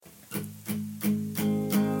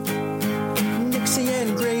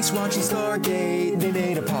Grace watching Stargate. They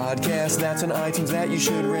made a podcast that's on iTunes that you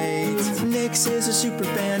should rate. Nix is a super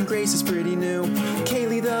fan, Grace is pretty new.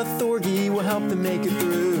 Kaylee the Thorgy will help them make it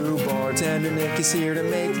through. Bartender Nick is here to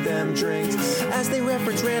make them drinks as they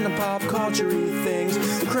reference random pop culture-y things.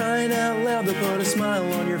 Crying out loud, they'll put a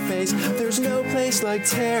smile on your face. There's no place like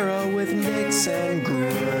Tara with Nix and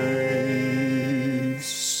Grace.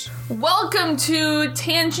 Welcome to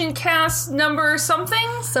Tangent Cast number something?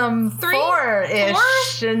 Some Three?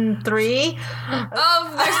 four-ish and three.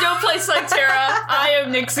 Of There's No Place Like Tara. I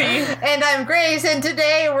am Nixie. And I'm Grace, and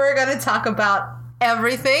today we're going to talk about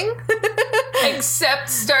everything.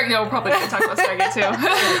 Except we're probably going to talk about Stargate too.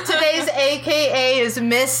 Today's AKA is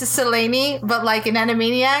Miss Selene, but like in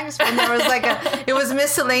Animaniacs, when there was like it was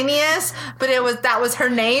Miscellaneous, but that was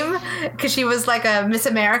her name, because she was like a Miss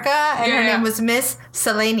America, and her name was Miss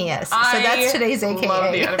Selenius. So that's today's AKA. I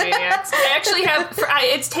love the Animaniacs. I actually have,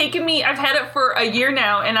 it's taken me, I've had it for a year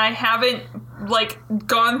now, and I haven't like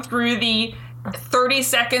gone through the 30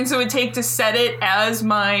 seconds it would take to set it as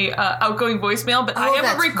my outgoing voicemail, but I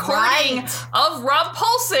have a recording of Rob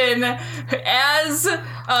Paulson as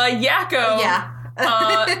Yakko. Yeah.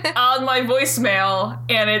 On my voicemail,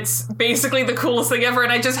 and it's basically the coolest thing ever,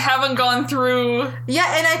 and I just haven't gone through.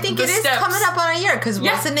 Yeah, and I think it is coming up on a year, because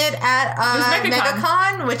wasn't it at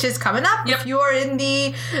MegaCon, which is coming up? Yep. If you are in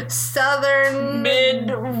the southern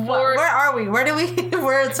where are we?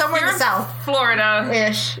 We're somewhere in the south,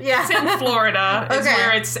 Florida-ish. Yeah, it's in Florida. Is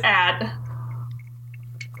where it's at.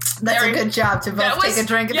 That's a good job to both take a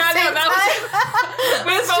drink at the same time.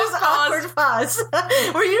 It's just awkward pause.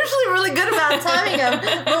 We're usually really good about timing them,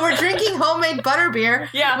 but we're drinking homemade butterbeer,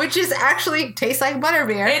 which is actually tastes like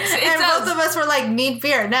butterbeer. Both of us were like, need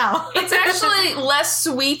beer now. It's actually less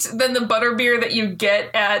sweet than the butterbeer that you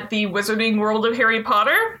get at the Wizarding World of Harry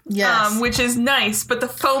Potter. Yes. Which is nice, but the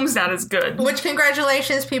foam's not as good. Which,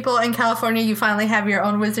 congratulations, people in California, you finally have your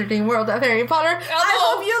own Wizarding World of Harry Potter. I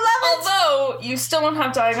hope you love it. Although, you still don't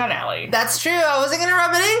have Diagon Alley. That's true. I wasn't going to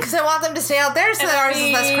rub it in because I want them to stay out there so that ours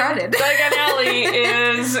is less crowded. Diagon Alley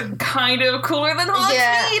is kind of cooler than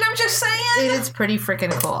Hogsmeade, I'm just saying. It is pretty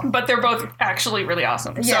freaking cool. But they're both actually really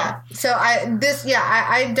awesome. Yeah. So I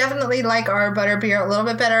definitely like our butterbeer a little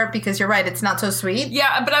bit better because you're right, it's not so sweet.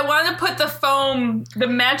 Yeah, but I want to put the foam, the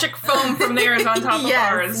magic foam from theirs on top of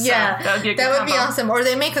ours. Yeah. So that would be a good That would combo. be awesome. Or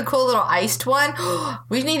they make a cool little iced one.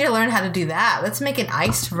 We need to learn how to do that. Let's make an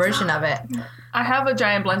iced version of it. I have a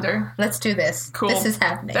giant blender. Let's do this. Cool. This is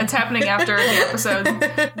happening. That's happening after the episode.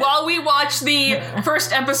 While we watch the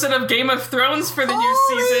first episode of Game of Thrones for the new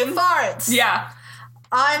season. Farts. Yeah.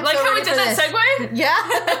 I'm like so how we ready did for that this. segue? Yeah.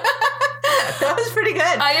 That was pretty good.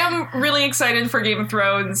 I am really excited for Game of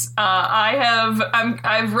Thrones.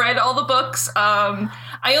 I've read all the books. I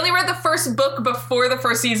only read the first book before the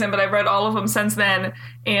first season, but I've read all of them since then.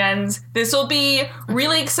 And this will be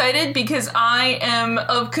really excited because I am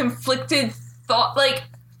of conflicted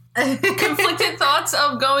thoughts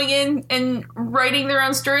of going in and writing their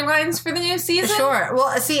own storylines for the new season. Sure.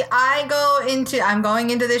 Well, see, I'm going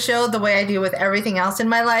into the show the way I do with everything else in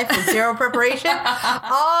my life, with zero preparation,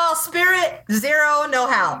 all spirit, zero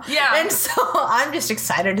know-how. Yeah. And so I'm just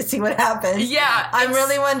excited to see what happens. Yeah. I'm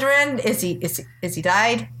really wondering, is he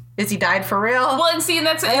died? Is he died for real? Well, and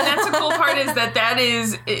that's the cool part is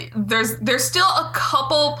there's still a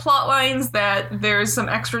couple plot lines that there's some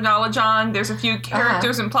extra knowledge on. There's a few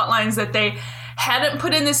characters and plot lines that they hadn't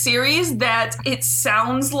put in the series that it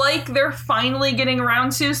sounds like they're finally getting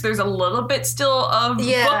around to. So there's a little bit still of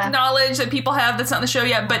book knowledge that people have that's not in the show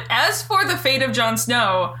yet. But as for the fate of Jon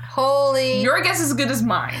Snow, your guess is as good as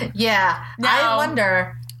mine. Yeah. Now, I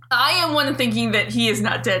wonder. I am one thinking that he is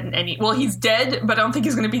not dead he's dead, but I don't think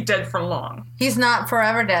he's going to be dead for long. He's not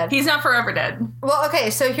forever dead. He's not forever dead. Well, okay,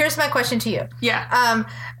 so here's my question to you. Yeah.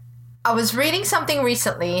 I was reading something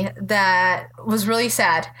recently that was really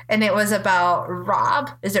sad, and it was about Rob.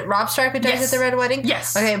 Is it Rob Stark who dies at the Red Wedding?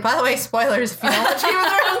 Yes. Okay, by the way, spoilers if you don't watch Game of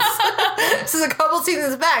Thrones. This is a couple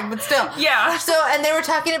seasons back, but still. Yeah. So, and they were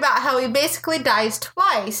talking about how he basically dies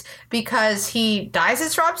twice because he dies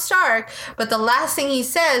as Rob Stark, but the last thing he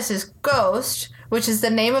says is Ghost, which is the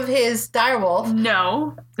name of his direwolf.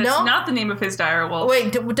 No, that's not the name of his direwolf.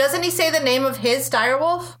 Wait, doesn't he say the name of his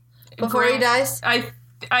direwolf before he dies?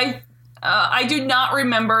 I do not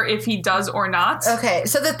remember if he does or not. Okay,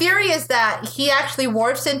 so the theory is that he actually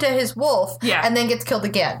morphs into his wolf and then gets killed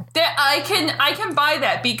again. I can buy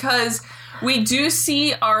that because we do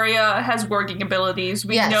see Arya has working abilities.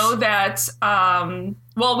 We know that,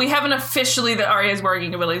 we haven't officially that Arya has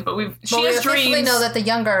working abilities, but she has dreams. We know that the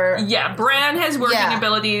younger... Yeah, Bran has working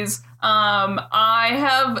abilities. I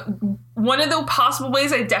have one of the possible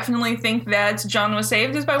ways I definitely think that Jon was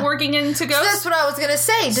saved is by working into Ghost. So that's what I was gonna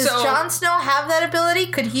say. Does Jon Snow have that ability?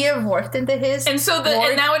 Could he have morphed into his? And so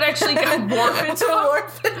and now it actually got morphed into him.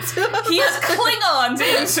 He has Klingons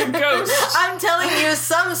into Ghost. I'm telling you,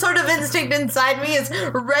 some sort of instinct inside me is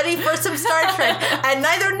ready for some Star Trek, and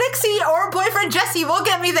neither Nixie or boyfriend Jesse will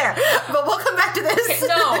get me there. But we'll come back to this. Okay,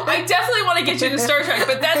 no, I definitely want to get you into Star Trek,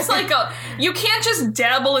 but that's like you can't just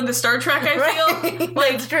dabble into Star Trek. I feel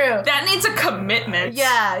like that's true. That needs a commitment.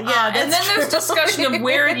 Yeah, and then there's discussion of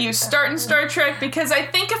where do you start in Star Trek, because I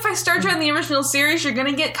think if I start you on the original series, you're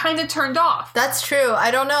gonna get kind of turned off. That's true.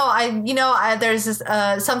 I don't know. There's this,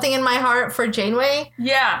 something in my heart for Janeway.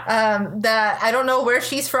 Yeah. That I don't know where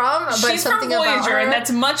she's from, but she's something from Voyager, about her. and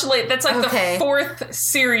that's much late. That's like the fourth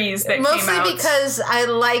series that mostly came out. Because I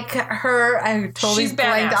like her. I totally She's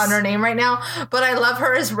blanked badass. on her name right now, but I love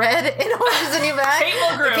her as Red in Orange Is the New Black.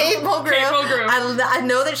 Kate Mulgrew. I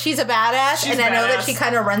know that she's a badass, She's and I know that badass. she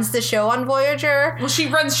kind of runs the show on Voyager. Well,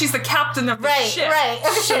 she's the captain of the ship. Right.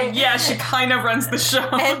 She kind of runs the show.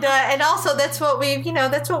 And also that's what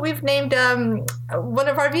we've named one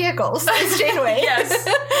of our vehicles is Janeway. Yes.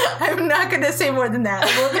 I'm not going to say more than that.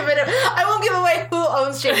 I won't give away who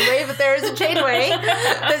owns Janeway, but there is a Janeway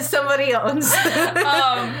that somebody owns.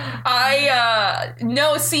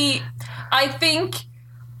 I think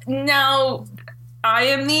now I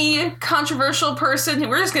am the controversial person.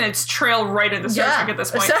 We're just going to trail right into Star Trek at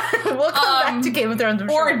this point. We'll come back to Game of Thrones.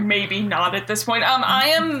 Or maybe not at this point. I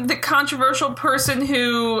am the controversial person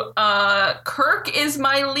who, Kirk is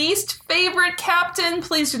my least favorite captain.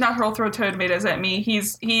 Please do not throw tomatoes at me.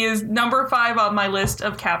 He is number 5 on my list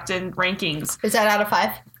of captain rankings. Is that out of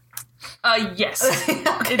 5? Yes.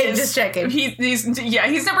 Okay, it is. Just checking. He's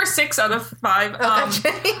number 6 out of 5.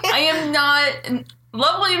 Okay. I am not...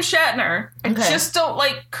 Love William Shatner. I just don't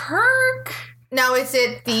like Kirk. Now, is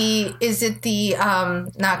it the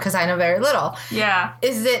not because I know very little. Yeah.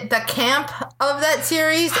 Is it the camp of that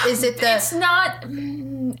series? Is it the... It's not...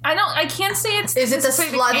 I can't say it's... Is it the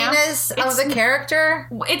sluttiness of the character?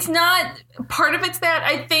 It's not... Part of it's that.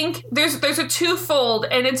 I think there's a twofold,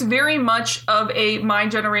 and it's very much of my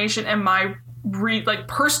generation and my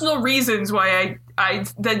personal reasons why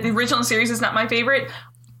the original series is not my favorite.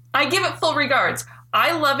 I give it full regards.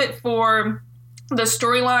 I love it for the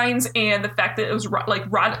storylines and the fact that it was Rod.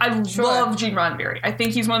 Love Gene Roddenberry. I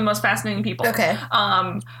think he's one of the most fascinating people. Okay.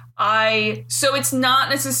 So it's not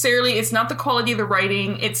necessarily, it's not the quality of the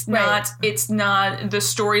writing. It's not the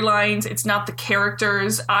storylines. It's not the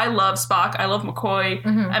characters. I love Spock. I love McCoy.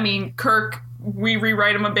 Mm-hmm. I mean, Kirk, we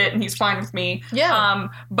rewrite him a bit and he's fine with me. Yeah.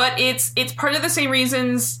 But it's part of the same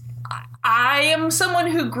reasons. I am someone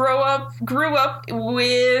who grew up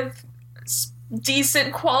with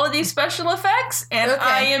decent quality special effects, and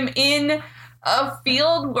I am in a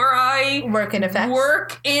field where I work in effects.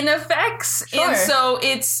 Sure. And so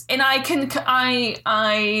I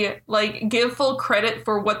give full credit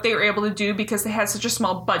for what they were able to do because they had such a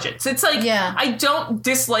small budget. So it's like, I don't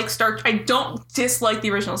dislike the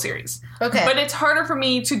original series. Okay. But it's harder for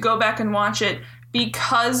me to go back and watch it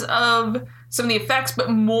because of some of the effects, but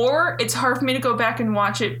more, it's hard for me to go back and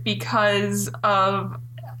watch it because of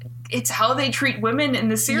it's how they treat women in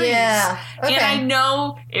the series. Yeah. Okay. And I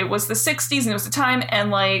know it was the 60s and it was the time, and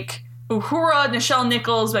Uhura, Nichelle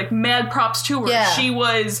Nichols, mad props to her. Yeah. She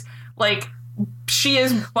was she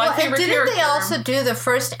is my favorite character. Didn't they also do the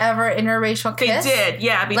first ever interracial kiss? They did,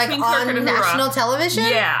 yeah. Between Kirk and Uhura. On national television?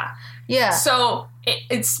 Yeah. Yeah. So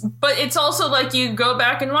it's also you go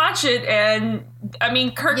back and watch it, and I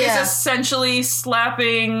mean, Kirk is essentially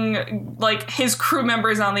slapping his crew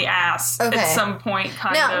members on the ass at some point,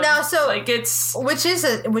 kind of. Now, so it's which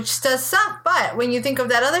does suck. But when you think of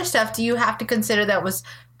that other stuff, do you have to consider that was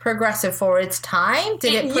progressive for its time?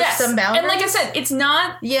 Did it put some boundaries? And like I said, it's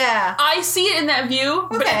not. Yeah, I see it in that view,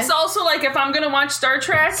 but it's also if I'm going to watch Star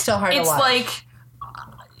Trek, still hard to watch.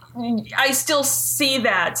 I still see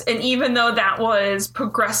that, and even though that was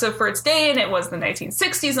progressive for its day and it was the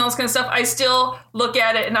 1960s and all this kind of stuff, I still look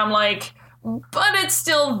at it and I'm but it's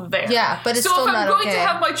still there. Yeah, but it's still not okay. So if I'm going to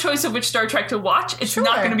have my choice of which Star Trek to watch, it's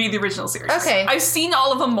not going to be the original series. Okay. I've seen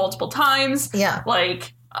all of them multiple times. Yeah.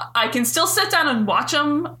 I can still sit down and watch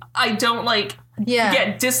them. I don't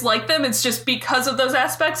dislike them. It's just because of those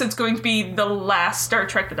aspects, it's going to be the last Star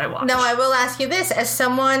Trek that I watch. Now, I will ask you this, as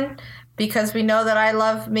someone... Because we know that I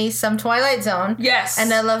love me some Twilight Zone. Yes.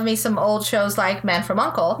 And I love me some old shows like Man from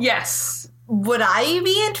U.N.C.L.E. Yes. Would I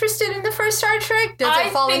be interested in the first Star Trek? Does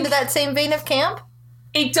it fall into that same vein of camp?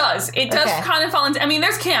 It does. It does kind of fall into... I mean,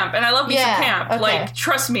 there's camp, and I love me some camp. Okay. Like,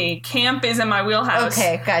 trust me, camp is in my wheelhouse.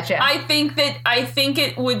 Okay, gotcha. I think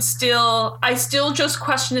it would still... I still just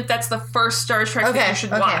question if that's the first Star Trek that you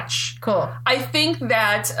should watch. Cool. I think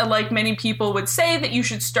that, like many people would say, that you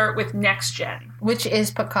should start with Next Gen. Which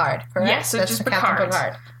is Picard, correct? Yes, it's just Picard.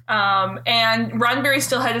 And Roddenberry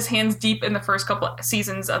still had his hands deep in the first couple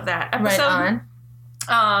seasons of that episode. Right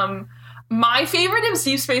on. My favorite is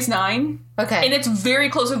Deep Space Nine. Okay. And it's very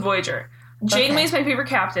close with Voyager. Janeway's my favorite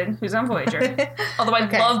captain, who's on Voyager. Although I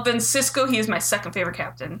love Ben Sisko, he is my second favorite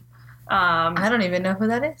captain. I don't even know who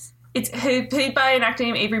that is. It's played by an actor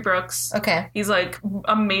named Avery Brooks. Okay. He's like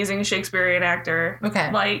amazing Shakespearean actor. Okay.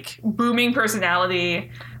 Like booming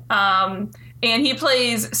personality. And he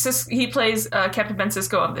plays Captain Ben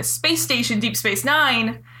Sisko of the space station Deep Space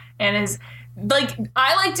Nine, and is like,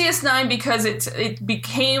 I like DS9 because it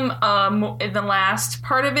became the last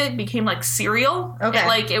part of it became like serial.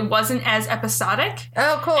 Okay. It wasn't as episodic.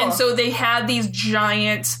 Oh, cool. And so they had these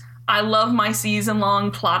giant I love my season long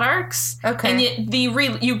plot arcs. Okay. And yet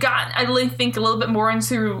you got, I think, a little bit more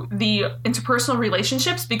into the interpersonal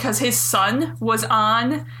relationships because his son was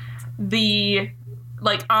on the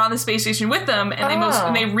space station with them,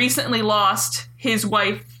 and they recently lost his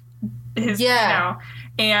wife.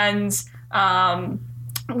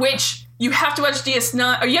 Which you have to watch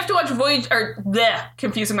DS9, or you have to watch Voyager,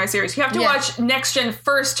 confusing my series. You have to watch Next Gen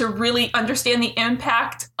first to really understand the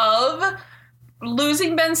impact of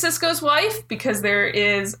losing Ben Sisko's wife, because there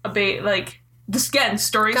is storylines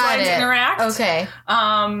interact. Okay.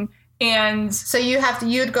 And so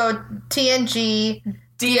you'd go TNG,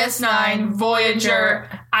 DS9, Voyager.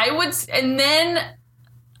 I'd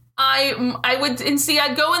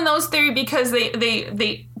go in those three because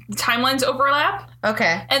they timelines overlap.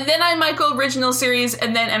 Okay. And then I might go original series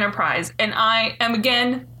and then Enterprise. And I am,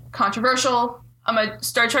 again, controversial. I'm a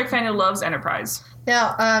Star Trek fan who loves Enterprise.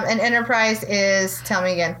 Now, and Enterprise is, tell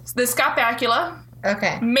me again. The Scott Bakula.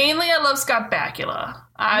 Okay. Mainly I love Scott Bakula.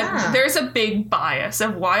 There's a big bias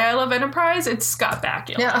of why I love Enterprise. It's Scott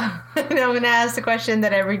Bakula. Now I'm going to ask the question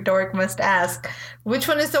that every dork must ask. Which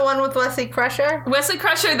one is the one with Wesley Crusher? Wesley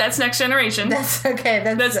Crusher, that's Next Generation. That's okay.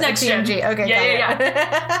 That's Next TNG. Gen. Okay,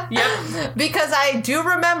 yeah. Yep. Because I do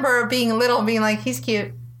remember being little, being like, he's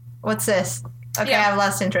cute. What's this? Okay, I've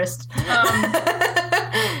lost interest.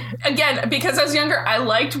 Again, because I was younger, I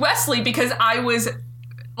liked Wesley because I was...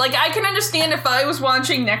 I can understand if I was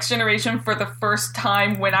watching Next Generation for the first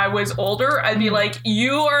time when I was older, I'd be like,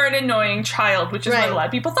 you are an annoying child, which is what a lot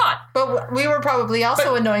of people thought. But we were probably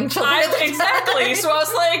also annoying children at the time. Exactly. So I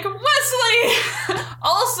was like, Wesley!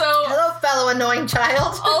 Also... Hello, fellow annoying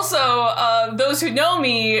child. Also, those who know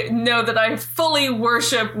me know that I fully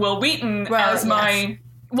worship Will Wheaton as my...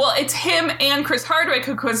 Well, it's him and Chris Hardwick,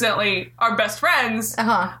 who coincidentally are best friends,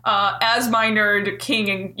 as my nerd king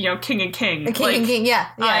and king. King and king,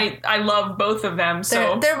 yeah. I love both of them.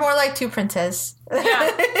 So they're more like two princes.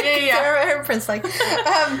 Yeah. They're prince-like.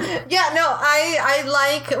 I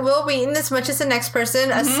like Will Wheaton as much as the next person,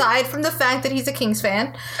 aside from the fact that he's a Kings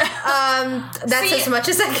fan. That's as much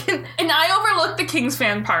as I can. And I overlooked the Kings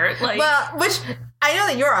fan part. Which... I know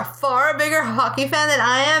that you're a far bigger hockey fan than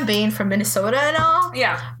I am, being from Minnesota and all.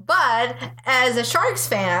 Yeah. But as a Sharks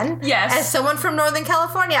fan, as someone from Northern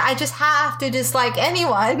California, I just have to dislike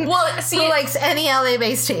anyone who likes any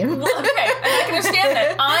LA-based team. Well, okay, and I can understand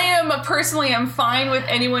that. I am fine with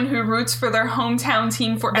anyone who roots for their hometown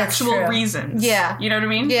team for actual reasons. Yeah. You know what I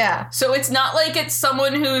mean? Yeah. So it's not like it's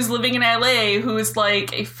someone who's living in LA who is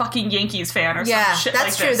like a fucking Yankees fan or some shit like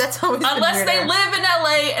this. That's true. That's always unless they live in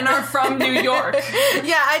LA and are from New York.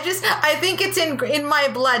 I think it's in my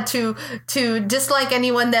blood to dislike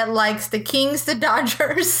anyone that likes the Kings, the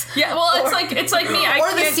Dodgers. Yeah, well, it's like me.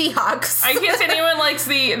 The Seahawks. I can't say anyone likes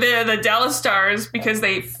the Dallas Stars because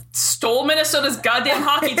they stole Minnesota's goddamn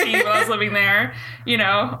hockey team when I was living there,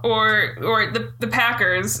 or the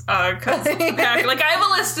Packers. Cause I have a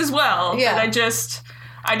list as well. Yeah. That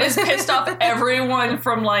I just pissed off everyone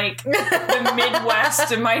from the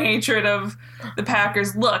Midwest and my hatred of the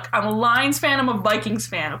Packers. Look, I'm a Lions fan, I'm a Vikings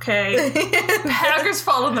fan, okay? Packers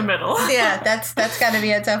fall in the middle. Yeah, that's got to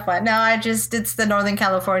be a tough one. No, it's the Northern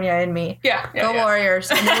California in me. Go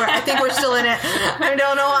Warriors. I think we're still in it. I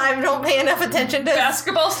don't know. I don't pay enough attention to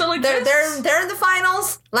basketball still exists. They're in the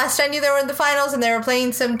finals. Last I knew they were in the finals, and they were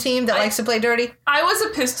playing some team that likes to play dirty. I was a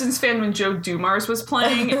Pistons fan when Joe Dumars was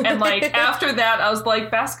playing, and after that, I was like,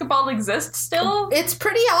 basketball exists still. It's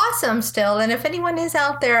pretty awesome still, and if anyone is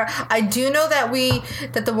out there, I do know that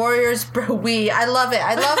the Warriors, I love it.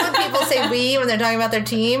 I love when people say we when they're talking about their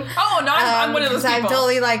team. Oh, no, I'm one of those people. I'm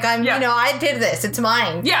totally like, I did this. It's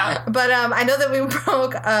mine. Yeah. But I know that we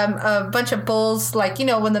broke a bunch of Bulls, like,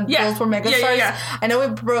 when the Bulls were megastars. Yeah. I know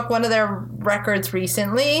we broke one of their records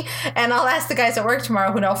recently, and I'll ask the guys at work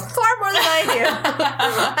tomorrow who know far more than I do.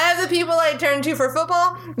 I have the people I turn to for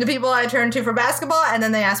football, the people I turn to for basketball, and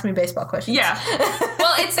then they ask me baseball questions. Yeah.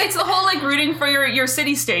 Well, it's the whole, like, rooting for your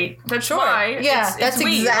city-state. That's why. Yeah, that's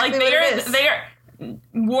exactly what it is. They are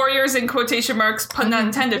warriors in quotation marks, pun not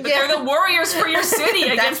intended, but they're the warriors for your city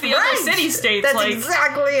against the other city-states. That's like,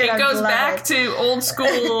 exactly it. It goes back to old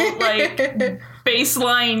school, like,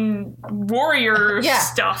 baseline warrior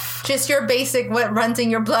stuff. Just your basic, what runs in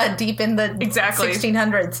your blood deep in the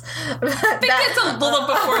 1600s. I think it's a little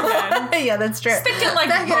before then. Yeah, that's true. Thinking like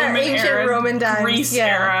Roman times. Greece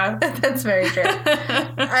era. That's very true.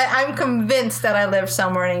 I'm convinced that I lived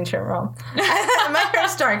somewhere in ancient Rome. My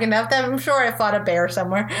hair's dark enough that I'm sure I fought a bear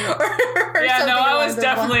somewhere. I was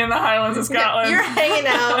definitely in the Highlands of Scotland. You're hanging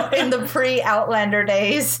out in the pre-Outlander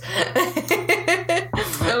days.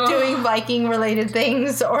 Doing Viking-related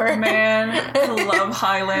things, or... Man, I love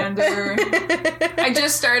Highlander. I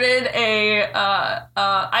just started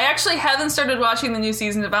I actually haven't started watching the new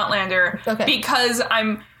season of Outlander because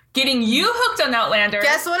I'm getting you hooked on Outlander.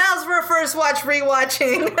 Guess what else we're first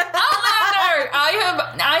rewatching? Outlander!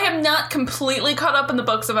 I have not completely caught up in the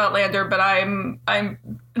books of Outlander, but I'm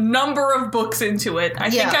number of books into it. I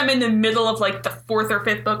think I'm in the middle of like the 4th or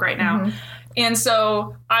 5th book right now. Mm-hmm. And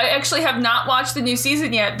so I actually have not watched the new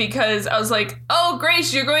season yet because I was like, oh,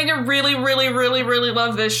 Grace, you're going to really, really, really, really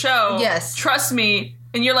love this show. Yes. Trust me.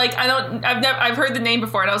 And you're like, I've heard the name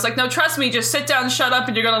before. And I was like, no, trust me, just sit down, shut up,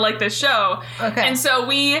 and you're going to like this show. Okay. And so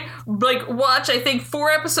we like watch, I think,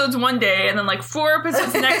 4 episodes one day and then like 4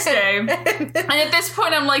 episodes the next day. And at this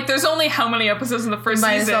point, I'm like, there's only how many episodes in the first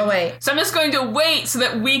season? Might as well wait. So I'm just going to wait so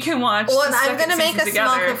that we can watch the second season together. Well, I'm going to make a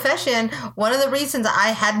small confession. One of the reasons I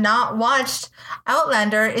had not watched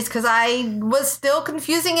Outlander is because I was still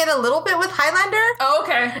confusing it a little bit with Highlander. Oh,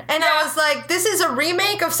 okay. And I was like, this is a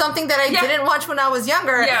remake of something that I didn't watch when I was younger.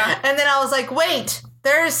 Yeah. And then I was like, wait,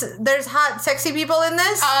 there's hot, sexy people in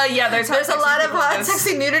this? There's a lot of hot,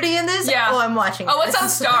 sexy nudity in this? Yeah. Oh, I'm watching this. It's on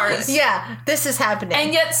Stars. Yeah, this is happening.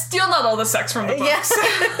 And yet still not all the sex from the books. Yes.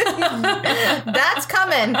 That's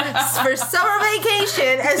coming for summer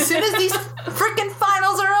vacation. As soon as these freaking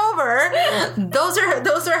finals are over, those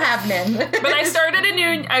are happening. But I've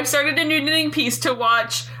started a new knitting piece to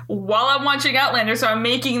watch while I'm watching Outlander, so I'm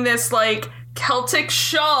making this like Celtic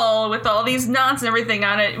shawl with all these knots and everything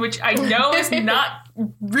on it, which I know is not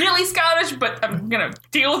really Scottish, but I'm gonna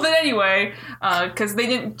deal with it anyway because they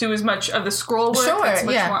didn't do as much of the scroll work. Sure, it's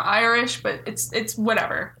much more Irish, but it's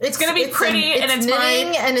whatever. It's gonna be pretty, and it's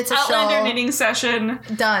knitting, and it's a Outlander shawl. knitting session.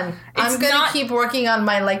 Done. I'm gonna keep working on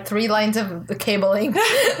my like 3 lines of the cabling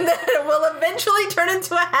that will eventually turn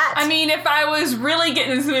into a hat. I mean, if I was really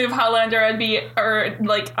getting into the mood of Highlander, I'd be,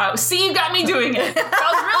 see, you got me doing it. If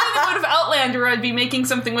I was really in the mood of Outlander, I'd be making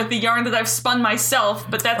something with the yarn that I've spun myself,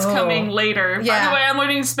 but that's coming later. Yeah. By the way, I'm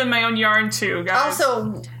learning to spin my own yarn too, guys.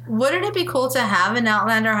 Also, wouldn't it be cool to have an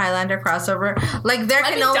Outlander Highlander crossover? Like there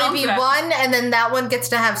can only be one, and then that one gets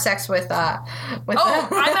to have sex with I'm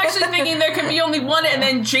actually thinking there can be only one, and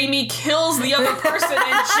then Jamie kills the other person,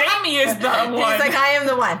 and Jamie is the one. He's like, I am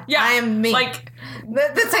the one. Yeah, I am me. Like,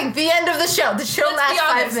 that's like the end of the show. The show lasts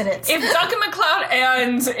 5 minutes. If Duncan MacLeod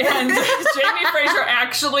and Jamie Fraser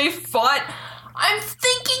actually fought, I'm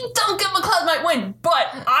thinking Duncan MacLeod might win, but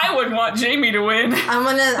I would want Jamie to win.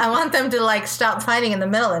 I want them to like stop fighting in the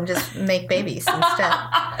middle and just make babies instead.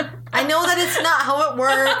 I know that it's not how it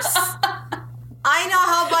works. I know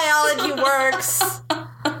how biology works,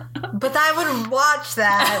 but I would watch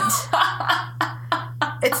that.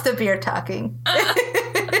 It's the beer talking.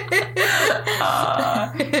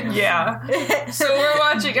 Yeah. So we're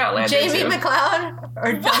watching Outlander. Jamie MacLeod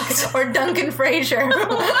or Duncan Fraser.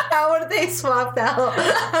 How would they swap out?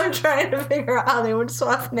 I'm trying to figure out how they would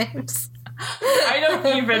swap names. I don't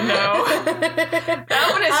even know. That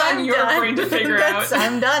one is on your brain to figure out.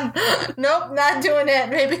 I'm done. Nope, not doing it.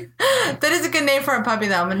 Maybe that is a good name for a puppy,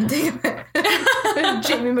 though. I'm gonna take it.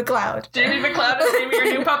 Jamie MacLeod. Jamie MacLeod is naming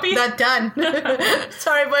your new puppy? Not done.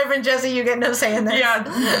 Sorry, boyfriend Jesse, you get no say in this. Yeah,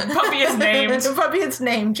 puppy is named. The puppy is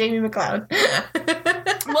named Jamie MacLeod.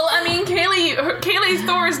 Well, I mean, Kaylee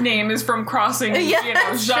Thor's name is from crossing,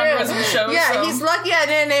 that's genres true. and shows. Yeah, so. he's lucky I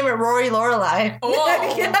didn't name it Rory Lorelai.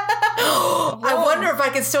 Oh. I wonder if I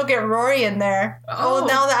could still get Rory in there. Oh,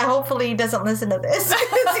 now that hopefully he doesn't listen to this.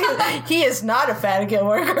 he is not a fan of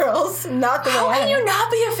Gilmore Girls. Not the way How I can am. you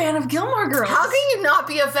not be a fan of Gilmore Girls? How can you not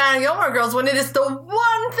be a fan of Gilmore Girls when it is the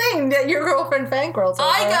one thing that your girlfriend fangirls over?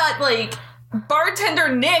 I got,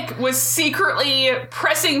 bartender Nick was secretly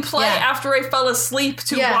pressing play after I fell asleep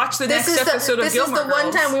to watch the next episode of Gilmore Girls. This is the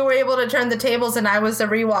one time we were able to turn the tables and I was the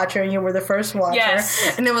rewatcher and you were the first watcher.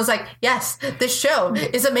 Yes. And it was like, yes, this show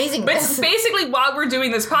is amazing. But basically why we're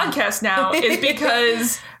doing this podcast now is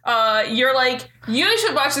because you're like, you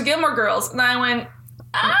should watch the Gilmore Girls. And I went,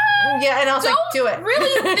 yeah, and I was like, do it.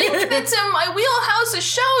 Really think that's in my wheelhouse of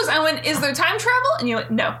shows. I went, is there time travel? And you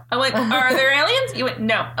went, no. I went, are there aliens? You went,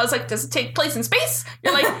 no. I was like, does it take place in space?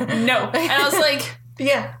 You're like, no. And I was like,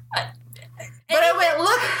 yeah. But I went,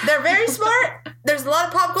 look, they're very smart. There's a lot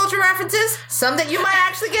of pop culture references, some that you might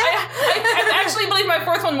actually get. I actually believe my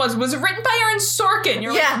fourth one was it written by Aaron Sorkin?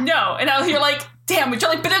 You're like, no. And you're like, damn, but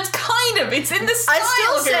you're like, but it's in the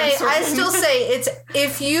style of Aaron Sorkin. I still say it's,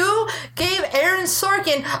 if you gave Aaron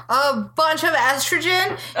Sorkin a bunch of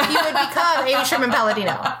estrogen, he would become Amy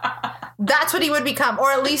Sherman-Palladino. That's what he would become,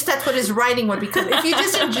 or at least that's what his writing would become. If you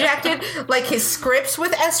just injected his scripts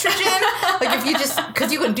with estrogen, if you just,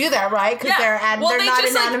 because you can do that, right? Because they're not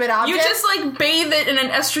inanimate objects. You just bathe it in an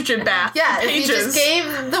estrogen bath. Yeah, if you just gave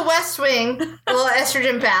the West Wing little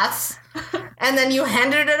estrogen baths. And then you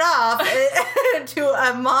handed it off to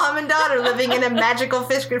a mom and daughter living in a magical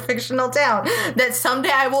fictional town that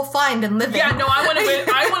someday I will find and live in. Yeah, no, I want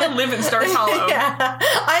to live in Stars Hollow. Yeah,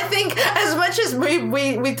 I think as much as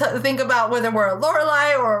we think about whether we're a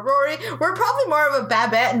Lorelai or a Rory, we're probably more of a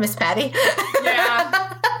Babette and Miss Patty.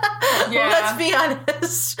 Yeah. Yeah. Let's be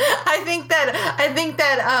honest. I think that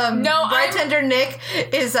bartender Nick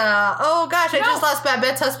is I just lost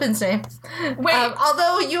Babette's husband's name. Wait.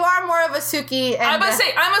 Although you are more of a Suki. And, I'm going to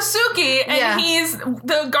say I'm a Suki and he's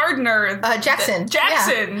the gardener. Jackson.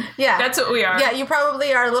 Jackson. Yeah. That's what we are. Yeah, you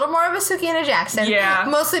probably are a little more of a Suki and a Jackson. Yeah.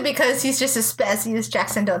 Mostly because he's just as spazzy as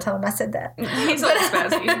Jackson. Don't tell him I said that. He's a little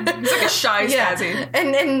spazzy. He's like a shy spazzy.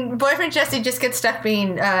 And boyfriend Jesse just gets stuck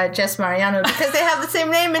being Jess Mariano because they have the same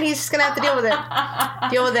name and he's just going to have to deal with it.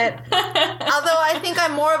 Although I think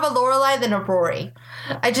I'm more of a Lorelai than a Rory.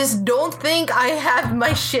 I just don't think I have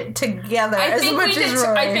my shit together as much as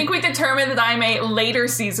Rory. I think we determined that I'm a later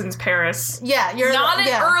seasons Paris. Yeah, you're not an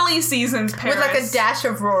early seasons Paris. With a dash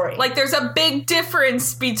of Rory. There's a big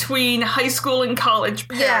difference between high school and college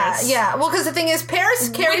Paris. Yeah. Well, because the thing is, Paris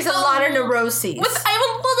carries a lot of neuroses. I have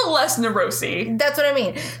a little less neurosis. That's what I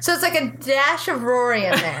mean. So it's like a dash of Rory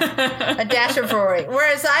in there. A dash of Rory.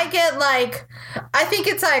 Whereas I get I think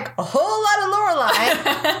it's a whole lot of Lorelai.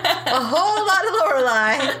 A whole lot of Lorelai.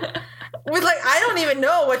 With I don't even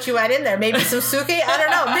know what you add in there. Maybe some Suki. I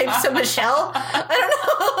don't know. Maybe some Michelle. I don't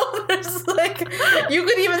know. There's you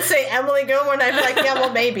could even say Emily Gilmore, and I'd be like, yeah,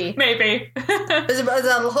 well, maybe. Maybe. There's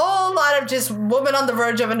a whole lot of just woman on the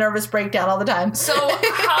verge of a nervous breakdown all the time. So what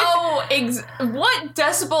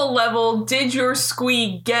decibel level did your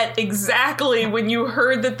squee get exactly when you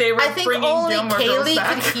heard that they were bringing Gilmore Girls back? I think only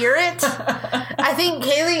Kaylee could hear it. I think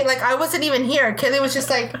Kaylee, I wasn't even here. Kaylee was just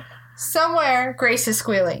somewhere Grace is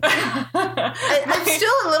squealing. I'm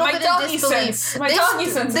still a little bit in disbelief. My doggy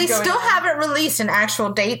sense They still haven't released an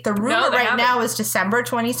actual date. The rumor right now is December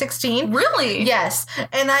 2016. Really? Yes.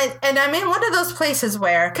 And I'm in one of those places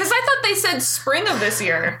where, because I thought they said spring of this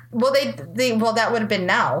year. Well, that would have been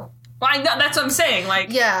now. Well, I know, that's what I'm saying.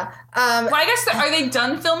 Yeah. Well, I guess are they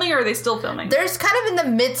done filming or are they still filming? They're kind of in the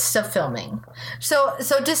midst of filming. So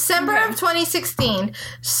December of 2016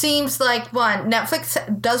 seems like Netflix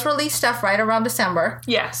does release stuff right around December.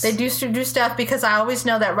 Yes, they do stuff because I always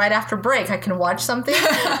know that right after break I can watch something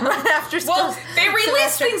right after school. Well, they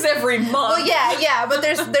release things every month. Well, yeah, but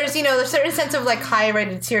there's a certain sense of high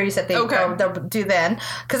rated series that they'll do then,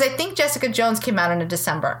 because I think Jessica Jones came out in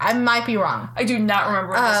December. I might be wrong. I do not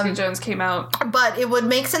remember when Jessica Jones came out, but it would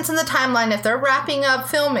make sense in the timeline if they're wrapping up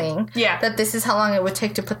filming. Yeah, that this is how long it would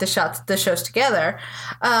take to put the shows together.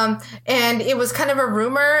 And it was kind of a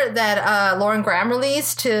rumor that Lauren Graham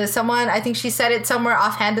released to someone. I think she said it somewhere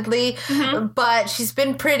offhandedly, but she's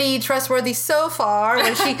been pretty trustworthy so far.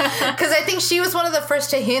 Because I think she was one of the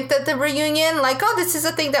first to hint at the reunion, this is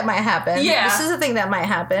a thing that might happen. Yeah, this is a thing that might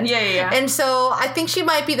happen. Yeah. And so I think she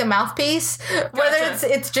might be the mouthpiece, whether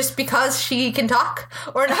it's just because she can talk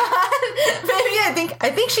or not. Maybe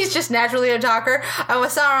I think she's she's just naturally a talker. I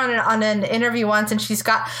saw her on an interview once, and she's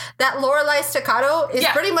got that Lorelai staccato is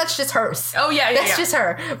pretty much just hers. Oh yeah, that's just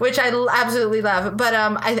her, which I absolutely love. But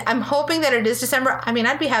I'm hoping that it is December. I mean,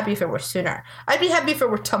 I'd be happy if it were sooner. I'd be happy if it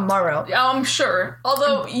were tomorrow. I'm sure.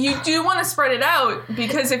 Although you do want to spread it out,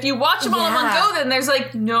 because if you watch them all in one go, then there's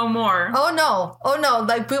like no more. Oh no.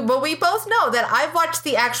 Like, but we both know that I've watched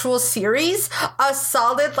the actual series a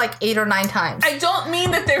solid like 8 or 9 times. I don't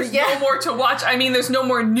mean that there's no more to watch. I mean there's no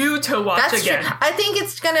more new to watch. That's again. True. I think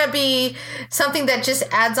it's gonna be something that just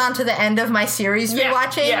adds on to the end of my series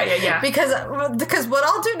rewatching. Yeah. Because what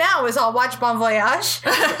I'll do now is I'll watch Bon Voyage,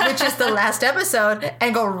 which is the last episode,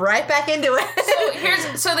 and go right back into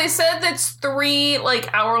it. So they said that's 3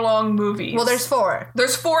 like hour-long movies. Well, there's 4.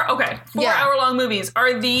 There's 4. Okay, 4 hour-long movies.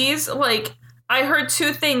 Are these like? I heard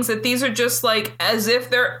 2 things, that these are just like as if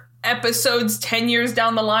they're episodes 10 years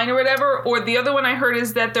down the line or whatever, or the other one I heard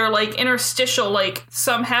is that they're like interstitial, like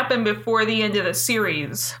some happen before the end of the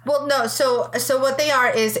series. Well, no, so what they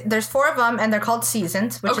are is there's 4 of them, and they're called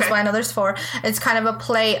seasons, which is why I know there's 4. It's kind of a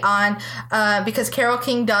play on because Carole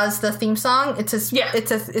King does the theme song. It's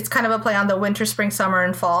kind of a play on the winter, spring, summer,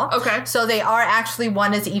 and fall. Okay. So they are actually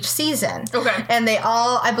one is each season. Okay. And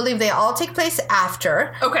I believe they all take place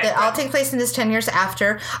after. Okay. They all take place in this 10 years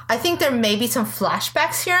after. I think there may be some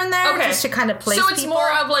flashbacks here and there, just to kind of place So it's people.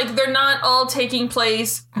 more of like they're not all taking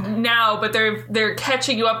place now, but they're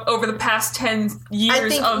catching you up over the past 10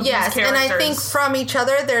 years of these characters. And I think from each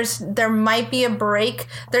other there might be a break.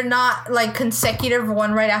 They're not like consecutive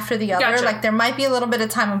one right after the other. Gotcha. Like there might be a little bit of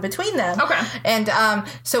time in between them. Okay. And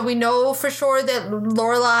so we know for sure that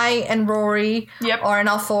Lorelai and Rory are in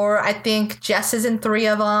all 4. I think Jess is in 3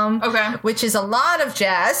 of them. Okay. Which is a lot of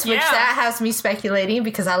Jess, which that has me speculating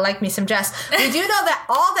because I like me some Jess. We do know that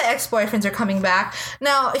all the ex-boyfriends are coming back.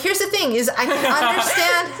 Now, here's the thing is I can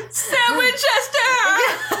understand Sam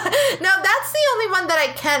Winchester! No, that's the only one that I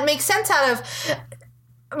can't make sense out of.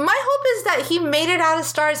 My hope is that he made it out of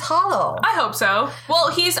Stars Hollow. I hope so. Well,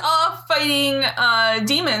 he's off fighting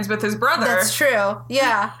demons with his brother. That's true.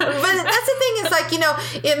 Yeah. But that's the thing is, like,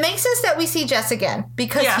 it makes sense that we see Jess again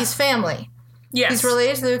because he's family. Yes. He's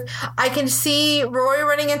related to Luke. I can see Rory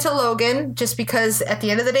running into Logan just because at the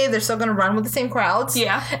end of the day, they're still going to run with the same crowds.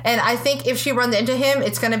 Yeah. And I think if she runs into him,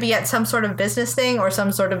 it's going to be at some sort of business thing or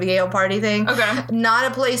some sort of Yale party thing. Okay. Not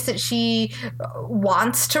a place that she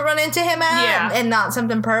wants to run into him at and not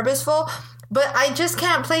something purposeful. But I just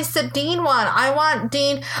can't place the Dean one. I want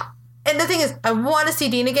Dean... And the thing is, I want to see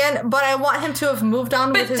Dean again, but I want him to have moved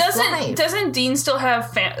on with his life. Doesn't Dean still have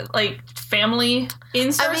family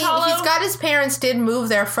in Stars Hollow? He's got his parents did move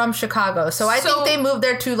there from Chicago, so I think they moved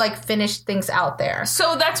there to like finish things out there.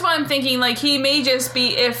 So that's what I'm thinking. Like he may just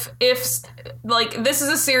be if like this is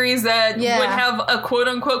a series that would have a quote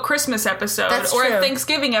unquote Christmas episode a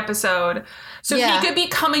Thanksgiving episode. So he could be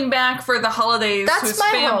coming back for the holidays to his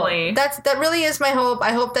family. Hope. That really is my hope.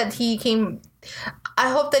 I hope that he came. I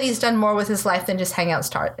hope that he's done more with his life than just hang out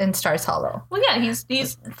in Stars Hollow. Well, yeah, he's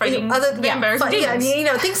fighting vampires and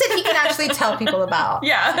demons. Things that he can actually tell people about.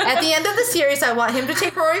 Yeah. At the end of the series, I want him to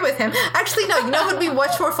take Rory with him. Actually, no, what would be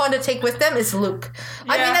much more fun to take with them is Luke.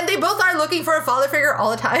 Yeah. I mean, and they both are looking for a father figure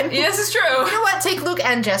all the time. Yes, it's true. You know what? Take Luke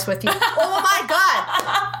and Jess with you. Oh my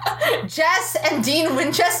God. Jess and Dean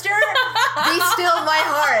Winchester, be still my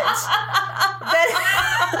heart.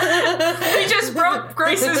 He just broke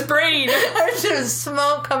Grace's brain. There's just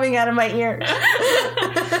smoke coming out of my ears.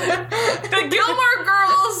 The Gilmore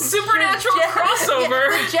Girls supernatural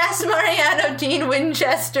crossover. The Jess Mariano Dean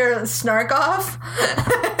Winchester snark off.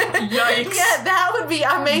 Yikes. Yeah, that would be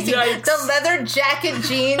amazing. Yikes. The leather jacket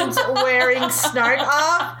jeans wearing snark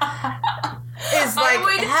off is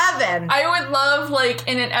like heaven. I would love, like,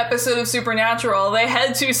 in an episode of Supernatural, they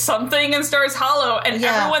head to something in Stars Hollow, and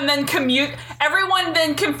everyone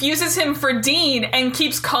then confuses him for Dean and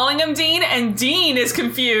keeps calling him Dean, and Dean is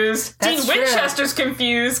confused. That's Dean true. Winchester's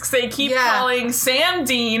confused because they keep calling Sam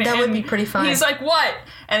Dean. That would be pretty fun. He's like, what?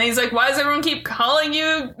 And he's like, why does everyone keep calling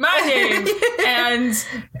you my name? And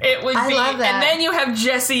it would be... love that. And then you have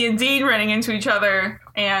Jesse and Dean running into each other,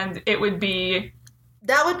 and it would be...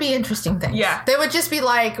 That would be interesting things. Yeah. They would just be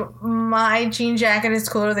like, my jean jacket is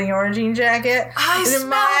cooler than your jean jacket. I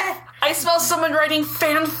smell someone writing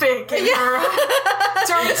fanfic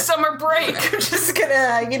during summer break. I'm just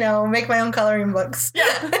gonna, make my own coloring books. Yeah.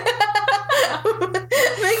 Make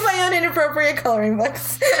my my own inappropriate coloring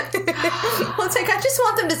books. Well, it's like, I just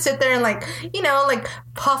want them to sit there and, like, you know, like,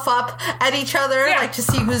 puff up at each other, like, to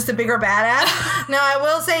see who's the bigger badass. Now, I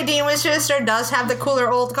will say Dean Winchester does have the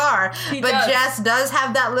cooler old car, but Jess does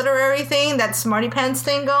have that literary thing, that smarty pants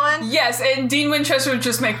thing going. Yes, and Dean Winchester would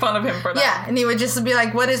just make fun of him for that. Yeah, and he would just be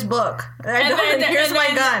like, what is book? Here's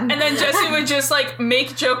my gun. And then Jesse would just, like,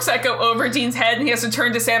 make jokes that go over Dean's head, and he has to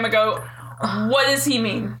turn to Sam and go, what does he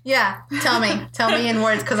mean? Yeah, tell me. Tell me in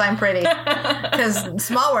words, because I'm pretty. Because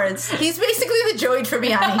small words. He's basically the Joey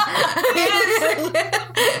Tribbiani.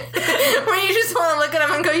 Where you just want to look at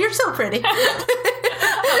him and go, you're so pretty.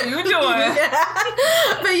 How you doing?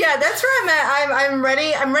 But yeah, that's where I'm at. I'm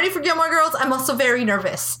ready. I'm ready for Gilmore Girls. I'm also very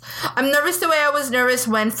nervous. I'm nervous the way I was nervous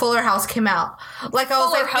when Fuller House came out. Like, I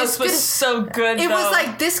was Fuller like, House was so good, It was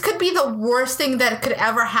like, this could be the worst thing that could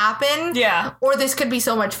ever happen. Yeah. Or this could be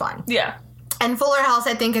so much fun. Yeah. And Fuller House,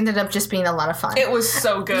 I think, ended up just being a lot of fun. It was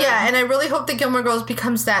so good. Yeah, and I really hope that Gilmore Girls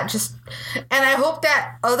becomes that just... And I hope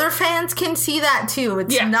that other fans can see that, too.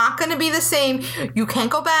 It's not going to be the same. You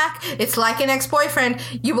can't go back. It's like an ex-boyfriend.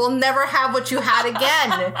 You will never have what you had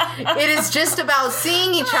again. It is just about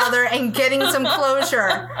seeing each other and getting some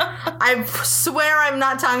closure. I swear I'm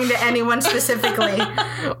not talking to anyone specifically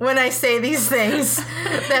when I say these things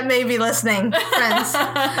that may be listening, friends.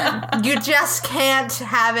 You just can't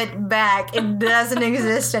have it back. It doesn't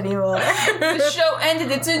exist anymore. The show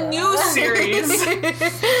ended. It's a new series.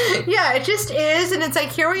 Yeah, it just is, and it's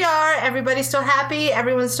like, here we are, everybody's still happy,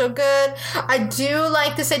 everyone's still good. I do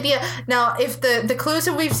like this idea. Now, if the clues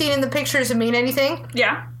that we've seen in the pictures mean anything,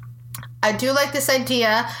 I do like this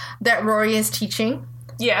idea that Rory is teaching.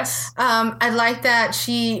 Yes. I like that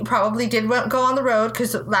she probably did go on the road,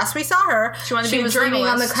 because last we saw her, she was leaving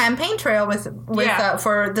on the campaign trail with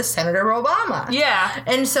for the Senator Obama. Yeah.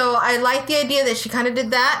 And so I like the idea that she kind of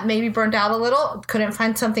did that, maybe burned out a little, couldn't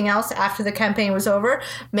find something else after the campaign was over,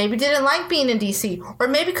 maybe didn't like being in D.C., or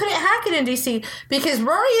maybe couldn't hack it in D.C., because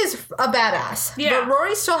Rory is a badass. Yeah. But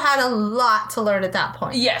Rory still had a lot to learn at that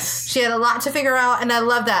point. Yes. She had a lot to figure out, and I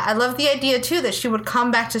love that. I love the idea, too, that she would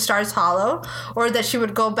come back to Stars Hollow, or that she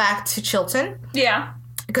would go back to Chilton. Yeah.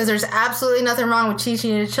 Because there's absolutely nothing wrong with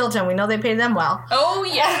teaching to Chilton. We know they pay them well. Oh,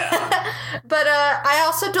 yeah. But I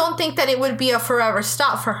also don't think that it would be a forever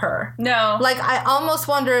stop for her. No. Like, I almost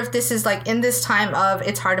wonder if this is, like, in this time of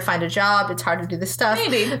it's hard to find a job, it's hard to do this stuff.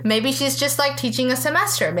 Maybe she's just, like, teaching a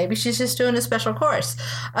semester. Maybe she's just doing a special course.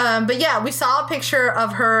 But, yeah, we saw a picture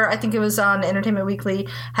of her. I think it was on Entertainment Weekly.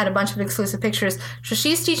 Had a bunch of exclusive pictures. So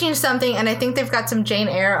she's teaching something, and I think they've got some Jane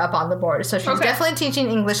Eyre up on the board. So she's definitely teaching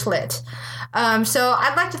English Lit. So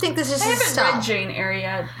I'd like to think this is I haven't read Jane Eyre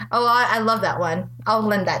yet. Oh, I love that one. I'll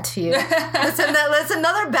lend that to you. That's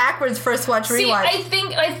another backwards first watch rewatch.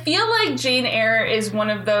 I feel like Jane Eyre is one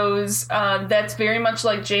of those that's very much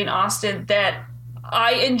like Jane Austen that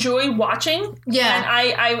I enjoy watching. Yeah. And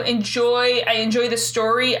I enjoy the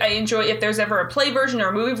story. I enjoy if there's ever a play version or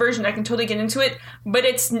a movie version, I can totally get into it. But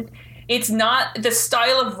it's not, the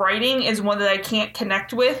style of writing is one that I can't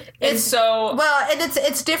connect with. And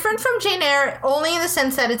it's different from Jane Eyre only in the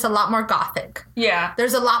sense that it's a lot more gothic. Yeah.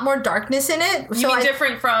 There's a lot more darkness in it. You mean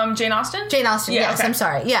different from Jane Austen? Jane Austen, yes. Okay. I'm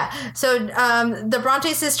sorry. Yeah. So the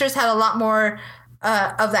Bronte sisters had a lot more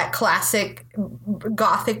of that classic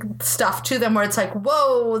gothic stuff to them where it's like,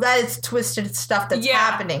 whoa, that is twisted stuff that's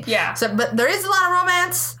happening. Yeah. So, but there is a lot of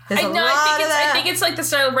romance. I think it's like the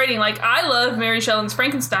style of writing. Like, I love Mary Shelley's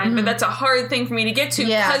Frankenstein, but that's a hard thing for me to get to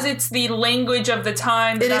because it's the language of the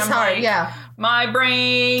time that I'm hard, like, my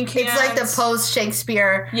brain can't. It's like the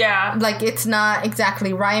post-Shakespeare. Yeah. Like, it's not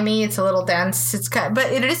exactly rhymey. It's a little dense.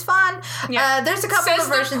 But it is fun. Yeah. There's a couple of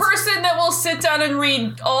versions. Says the person that will sit down and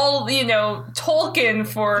read all, Tolkien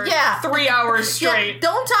for 3 hours straight. Yeah.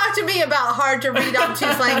 Don't talk to me about hard-to-read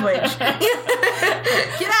obtuse language.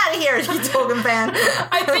 Get out of here, you Tolkien fan.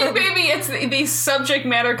 I think maybe it's the subject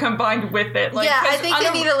matter combined with it. Like, I think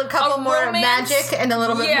they need a couple more magic and a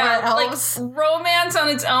little bit more elves. Like, romance on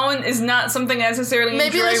its own is not something I necessarily enjoy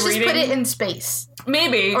reading. Maybe let's just put it in space.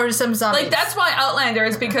 Maybe. Or some zombies. Like, that's why Outlander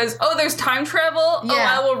is because, there's time travel? Yeah.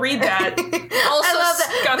 Oh, I will read that. Also, I love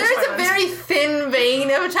that. There's a very thin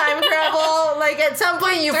vein of time travel. Like, at some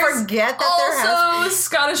point you forget that there has... Also,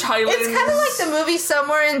 Scottish Highlands. It's kind of like the movie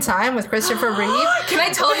Somewhere in Time with Christopher Reeve. Can I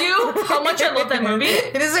tell you how much I love that movie?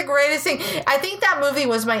 It is the greatest thing. I think that movie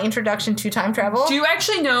was my introduction to time travel. Do you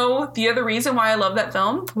actually know the other reason why I love that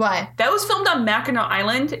film? Why? That was filmed on Mackinac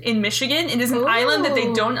Island in Michigan, and It is an island that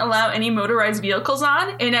they don't allow any motorized vehicles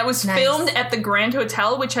on, and it was filmed at the Grand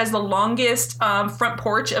Hotel, which has the longest front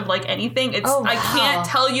porch of like anything. It's I can't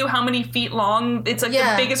tell you how many feet long. It's like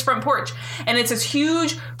the biggest front porch, and it's this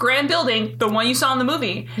huge grand building, the one you saw in the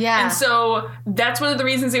movie. Yeah. And so that's one of the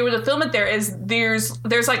reasons they were to film it there. Is there's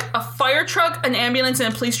like a fire truck, an ambulance,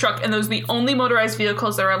 and a police truck, and those are the only motorized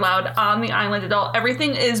vehicles that are allowed on the island at all.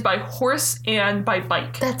 Everything is by horse and by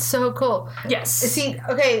bike. That's so cool. Yes. See,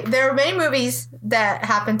 okay, there are many movies that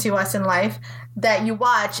happen to us in life that you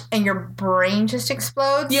watch and your brain just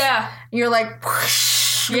explodes. Yeah. You're like, whoosh.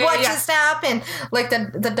 What just happened? Like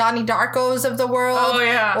the Donnie Darkos of the world. Oh,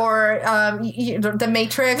 yeah. Or The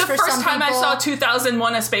Matrix for some people. The first time I saw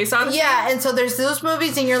 2001: A Space Odyssey. Yeah, and so there's those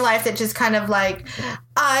movies in your life that just kind of like,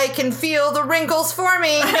 I can feel the wrinkles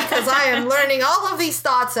forming because I am learning all of these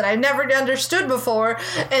thoughts that I've never understood before,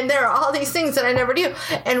 and there are all these things that I never knew.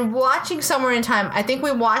 And watching Somewhere in Time, I think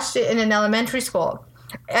we watched it in an elementary school.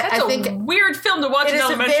 That's a weird film to watch in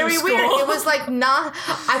elementary school. It is very weird. It was like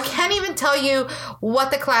I can't even tell you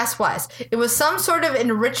what the class was. It was some sort of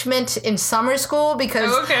enrichment in summer school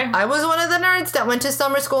because I was one of the nerds that went to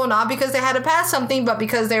summer school, not because they had to pass something, but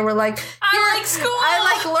because they were like, I like school. I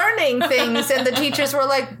like learning things. And the teachers were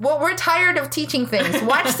like, well, we're tired of teaching things.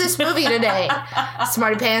 Watch this movie today,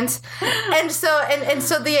 smarty pants. And so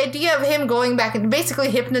the idea of him going back and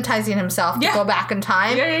basically hypnotizing himself to go back in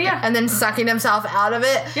time and then sucking himself out of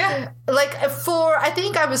it. Yeah. Like I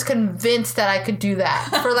think I was convinced that I could do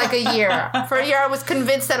that for like a year. For a year I was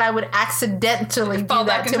convinced that I would accidentally do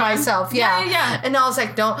that to myself. Yeah. And I was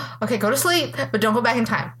like, go to sleep, but don't go back in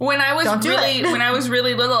time. When I was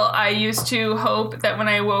really little, I used to hope that when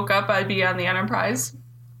I woke up I'd be on the Enterprise.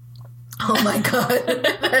 Oh my god.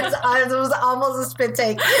 It was almost a spit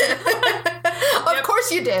take. Of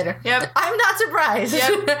course you did. Yep. I'm not surprised. Yep.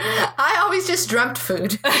 I always just dreamt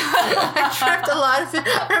food. I dreamt a lot of food.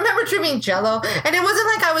 I remember dreaming Jell-O, and it wasn't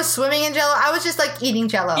like I was swimming in Jell-O. I was just like eating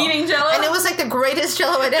Jell-O. Eating Jell-O? And it was like the greatest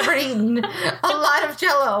Jell-O I'd ever eaten. A lot of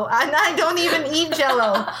Jell-O. And I don't even eat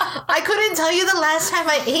Jell-O. I couldn't tell you the last time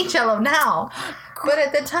I ate Jell-O now. But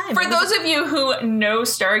at the time... For those of you who know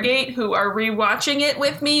Stargate, who are rewatching it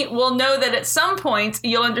with me, will know that at some point,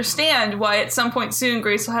 you'll understand why at some point soon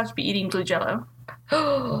Grace will have to be eating blue Jell-O.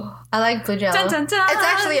 I like blue Jell-O. Dun, dun, dun. It's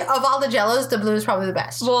actually, of all the Jell-Os, the blue is probably the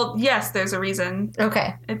best. Well, yes, there's a reason.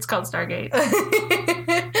 Okay. It's called Stargate.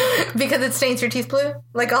 Because it stains your teeth blue?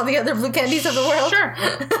 Like all the other blue candies of the world? Sure,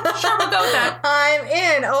 we'll go with that. I'm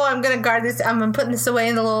in. Oh, I'm going to guard this. I'm putting this away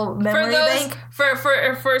in the little memory bank. For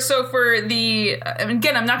the...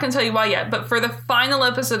 Again, I'm not going to tell you why yet, but for the final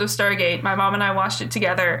episode of Stargate, my mom and I watched it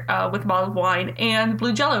together with a bottle of wine and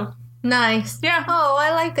blue Jell-O. Nice. Yeah. Oh,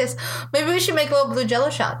 I like this. Maybe we should make little blue Jell-O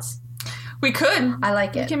shots. We could. I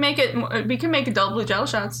like it. We can make adult blue Jell-O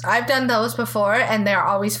shots. I've done those before, and they're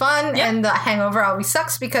always fun. Yep. And the hangover always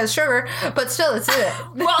sucks because sugar. But still, let's do it.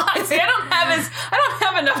 Well, see, I don't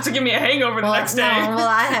have enough to give me a hangover the next day. No, well,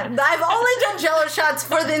 I have. I've only done Jell-O shots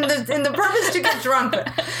in the purpose to get drunk,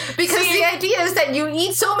 because the idea is that you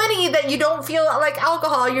eat so many that you don't feel like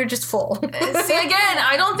alcohol. You're just full. See, again,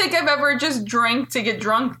 I don't think I've ever just drank to get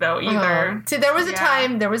drunk though either. See, there was a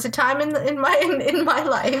time in my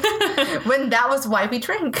life when that was why we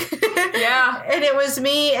drink. Yeah. And it was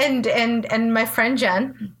me and my friend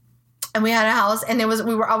Jen. And we had a house, and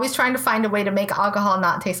we were always trying to find a way to make alcohol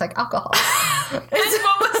not taste like alcohol. And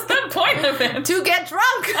what was the point of it? To get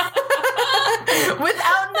drunk.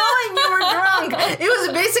 Without knowing you were drunk. It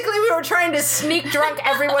was basically we were trying to sneak drunk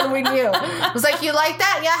everyone we knew. It was like, you like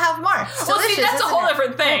that? Yeah, have more. It's delicious, see, that's a whole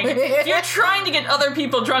different thing. If you're trying to get other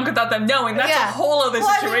people drunk without them knowing, that's a whole other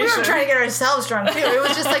situation. I mean, we were trying to get ourselves drunk, too. It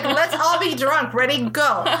was just like, let's all be drunk, ready,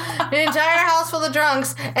 go. An entire house full of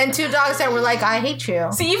drunks, and 2 dogs that were like, I hate you.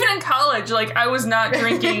 See, even in college, like, I was not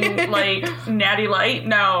drinking, like, Natty Light.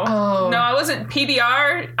 No. Oh. No, I wasn't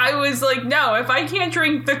PBR. I was like, no, if I can't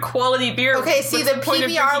drink the quality beer. Okay, see, the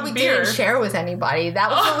PBR we didn't share with anybody. That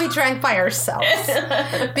was what we drank by ourselves.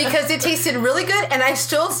 Because it tasted really good, and I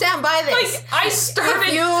still stand by this. Like, I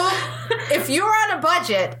started... If you're on a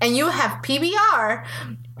budget and you have PBR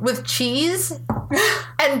with cheese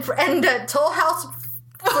and Toll House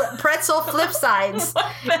pretzel flip sides,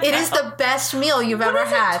 it is the best meal you've ever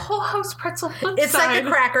had. Toll House pretzel flip It's like a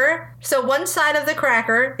cracker. So one side of the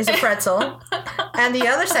cracker is a pretzel, and the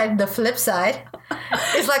other side, the flip side,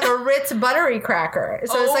 is like a Ritz buttery cracker.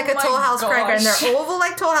 So it's like a Toll House cracker, and they're oval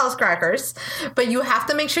like Toll House crackers, but you have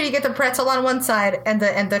to make sure you get the pretzel on one side and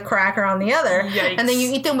the cracker on the other. Yikes. And then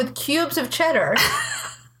you eat them with cubes of cheddar.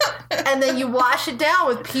 And then you wash it down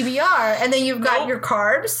with PBR, and then you've got your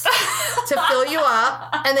carbs to fill you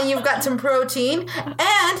up, and then you've got some protein,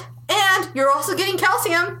 and And you're also getting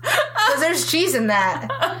calcium because there's cheese in that.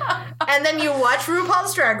 And then you watch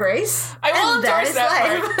RuPaul's Drag Race. I will endorse that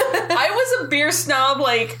life. part. I was a beer snob.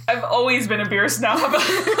 Like, I've always been a beer snob.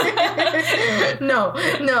 No,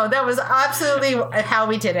 that was absolutely how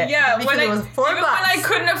we did it. Yeah, because it was $4. Even when I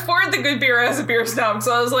couldn't afford the good beer, I was a beer snob.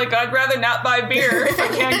 So I was like, I'd rather not buy beer if I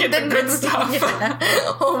can't get the good stuff. Yeah.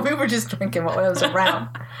 Oh, we were just drinking what was around.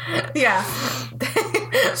 Yeah.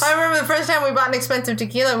 I remember the first time we bought an expensive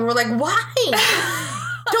tequila, we were like, why?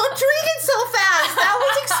 Don't drink it so fast. That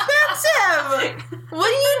was expensive. What are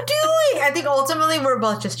you doing? I think ultimately we're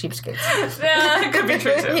both just cheapskates. Yeah, it could be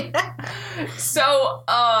true too. Yeah. So,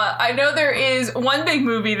 I know there is one big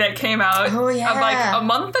movie that came out like a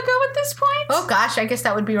month ago at this point. Oh gosh, I guess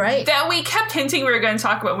that would be right. That we kept hinting we were going to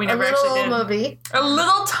talk about. We never actually did. Movie. A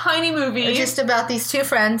little tiny movie. Just about these two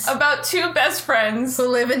friends. About two best friends. Who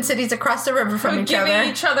live in cities across the river from each other. Giving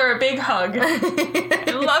each other a big hug.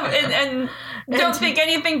 and don't think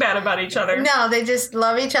anything bad about each other. No, they just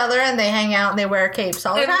love each other and they hang out and they wear capes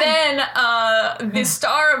all the time. And then the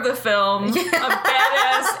star of the film, a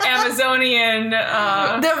badass Amazonian.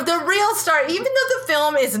 The real star, even though the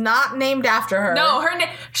film is not named after her. No,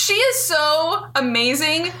 she is so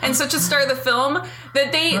amazing and such a star of the film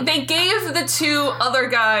that they gave the two other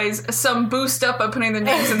guys some boost up by putting their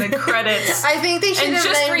names in the credits. I think they should have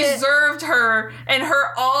just named reserved her, and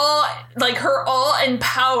her awe and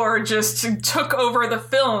power just took over the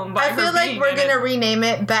film. I feel like we're gonna rename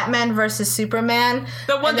it Batman versus Superman.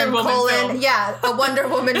 The Wonder Woman film. Yeah, a Wonder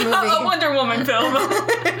Woman movie. A Wonder Woman film.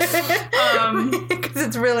 Because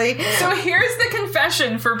it's really. So here's the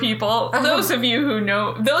confession for people. Those of you who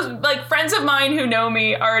know, friends of mine who know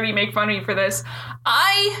me already make fun of me for this.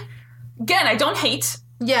 I don't hate.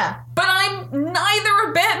 Yeah. But I'm neither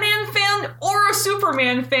a Batman fan or a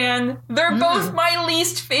Superman fan. They're both my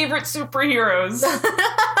least favorite superheroes.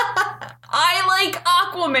 I like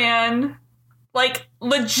Aquaman, like,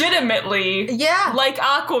 legitimately. Yeah. Like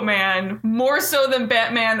Aquaman, more so than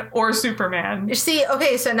Batman or Superman. You see,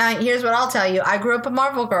 okay, so now here's what I'll tell you. I grew up a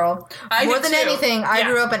Marvel girl. More than anything, I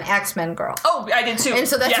grew up an X-Men girl. Oh, I did too. And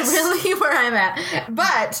so that's really where I'm at.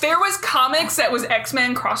 But there was comics that was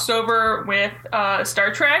X-Men crossed over with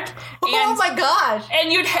Star Trek. Oh my gosh.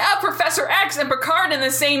 And you'd have Professor X and Picard in the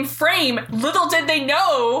same frame. Little did they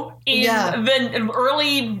know in the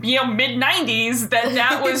early, mid-90s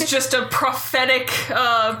that was just a prophetic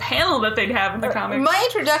panel that they'd have in the comics. My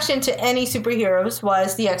introduction to any superheroes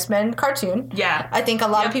was the X-Men cartoon. Yeah. I think a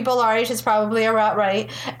lot of people our age is probably about right.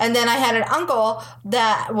 And then I had an uncle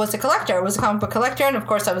that was a collector, was a comic book collector, and of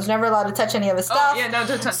course I was never allowed to touch any of his stuff. Oh, yeah, no,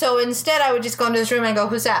 don't touch. So instead I would just go into his room and go,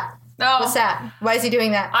 who's that? No. What's that? Why is he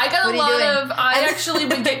doing that? I got I actually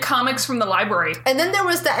would get comics from the library. And then there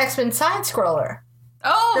was the X-Men side-scroller.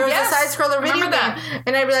 Oh, there was a side-scroller video game.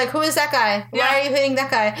 And I'd be like, who is that guy? Why are you hitting that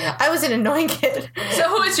guy? I was an annoying kid. So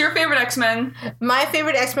who is your favorite X-Men? My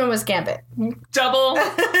favorite X-Men was Gambit. Double.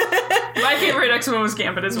 My favorite X-Men was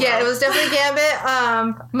Gambit as well. Yeah, it was definitely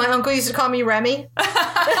Gambit. My uncle used to call me Remy.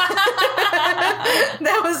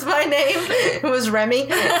 That was my name. It was Remy.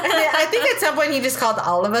 And I think at some point he just called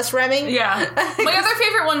all of us Remy. Yeah. My other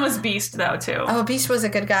favorite one was Beast, though, too. Oh, Beast was a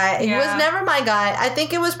good guy. He was never my guy. I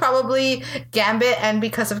think it was probably Gambit, and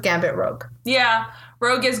because of Gambit, Rogue. Yeah,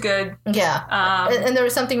 Rogue is good. Yeah. And there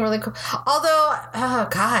was something really cool. Although, oh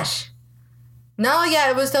gosh. No, yeah,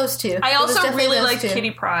 it was those two. I also really liked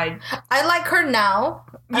Kitty Pryde. I like her now.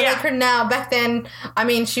 I like her now. Back then, I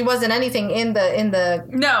mean, she wasn't anything in the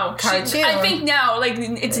cartoon. I think now,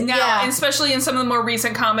 it's now, and especially in some of the more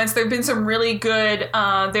recent comments, there have been some really good.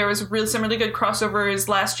 There was some really good crossovers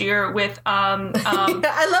last year with. I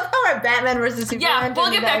love how our Batman versus Superman. Yeah,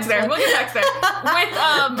 we'll get back to there. With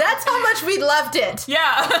that's how much we loved it. Yeah,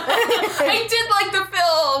 I did like the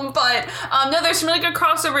film, but no, there's some really good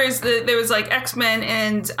crossovers. There was like X-Men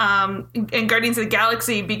and Guardians of the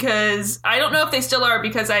Galaxy, because I don't know if they still are,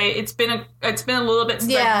 because it's been a little bit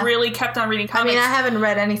since I really kept on reading comics. I mean, I haven't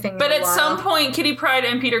read anything. But at some point, Kitty Pryde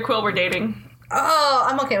and Peter Quill were dating. Oh,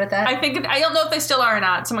 I'm okay with that. I don't know if they still are or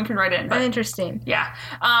not. Someone can write in. But interesting. Yeah.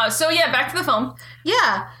 So back to the film.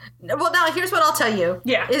 Yeah. Well, now here's what I'll tell you.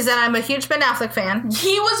 Yeah. Is that I'm a huge Ben Affleck fan.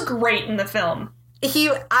 He was great in the film.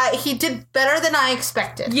 He did better than I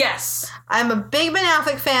expected. Yes. I'm a big Ben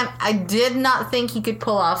Affleck fan. I did not think he could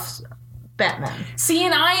pull off Batman. See,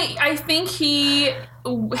 and I think he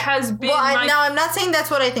has been. Well, now I'm not saying that's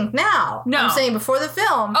what I think now. No, I'm saying before the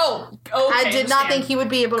film. Oh, okay. I did not think he would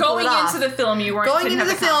be able to pull it off. Going into the film, you weren't. Going into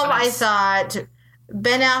the film, I thought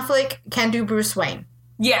Ben Affleck can do Bruce Wayne.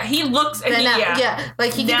 Yeah, he looks.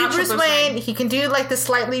 Like he can do Natural Bruce Wayne. He can do like the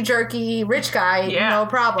slightly jerky rich guy. Yeah. No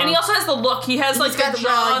problem. And he also has the look. He has like got the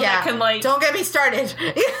jaw that can like Don't get me started.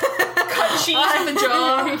 cut cheese in the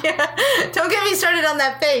jaw. Yeah. Don't get me started on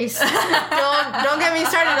that face. don't get me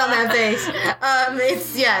started on that face.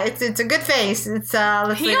 It's a good face. It's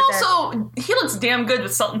he looks damn good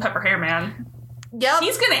with salt and pepper hair, man. Yep.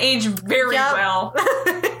 He's gonna age very well.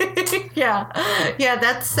 Yeah,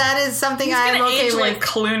 that is something He's I'm gonna okay age with. like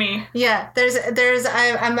Clooney. Yeah,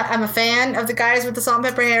 I'm a fan of the guys with the salt and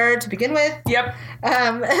pepper hair to begin with. Yep.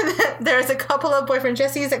 There's a couple of boyfriend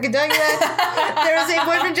Jessies that can tell you that. There's a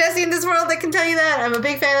boyfriend Jesse in this world that can tell you that. I'm a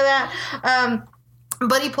big fan of that.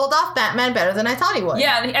 But he pulled off Batman better than I thought he would.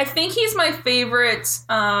 Yeah, I think he's my favorite.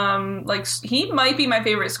 He might be my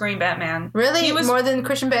favorite Scream Batman. Really, he was, more than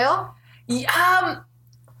Christian Bale. Let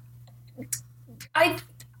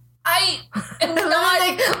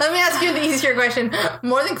me ask you the easier question.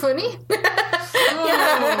 More than Clooney?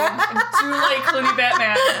 I do like Clooney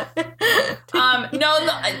Batman.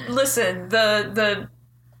 Listen, the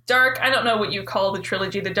Dark, I don't know what you call the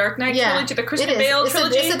trilogy, the Dark Knight trilogy, the Christian Bale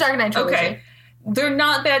trilogy. It's a Dark Knight trilogy. Okay. They're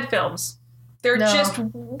not bad films. They're just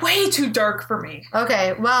way too dark for me.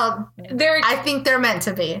 Okay, well, I think they're meant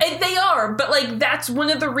to be. And they are, but, like, that's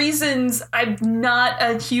one of the reasons I'm not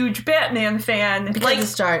a huge Batman fan. Because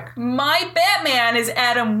it's dark. My Batman is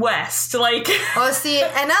Adam West. Like... Oh, see,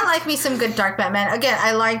 and I like me some good dark Batman. Again,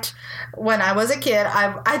 I liked... When I was a kid,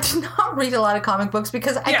 I did not read a lot of comic books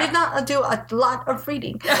because I did not do a lot of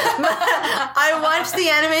reading. I watched the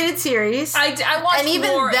animated series. I watched and even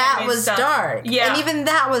more that was stuff. dark. Yeah. And even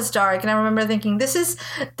that was dark. And I remember thinking, this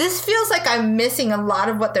feels like I'm missing a lot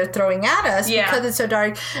of what they're throwing at us because it's so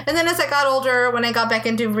dark. And then as I got older, when I got back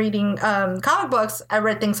into reading comic books, I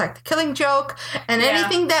read things like The Killing Joke and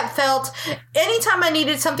anything that felt... Anytime I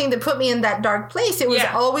needed something to put me in that dark place, it was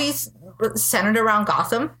always... centered around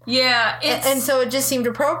Gotham. Yeah. And so it just seemed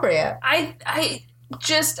appropriate. I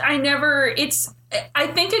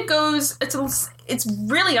think it goes, it's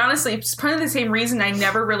really honestly, it's probably the same reason I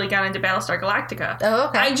never really got into Battlestar Galactica. Oh,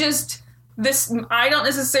 okay. I don't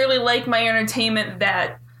necessarily like my entertainment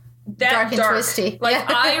that dark and twisty. Like,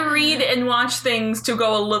 I read and watch things to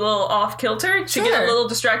go a little off kilter, to get a little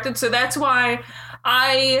distracted, so that's why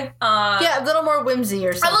a little more whimsy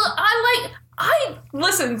or something.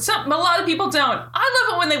 Listen, a lot of people don't. I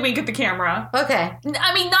love it when they wink at the camera. Okay.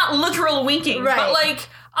 I mean, not literal winking, but like,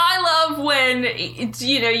 I love when it's,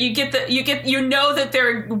 you know that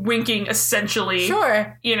they're winking essentially.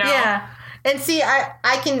 Sure. You know? Yeah. And see,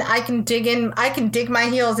 I can dig my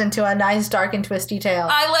heels into a nice dark and twisty tale.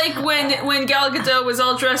 I like when Gal Gadot was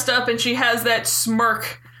all dressed up and she has that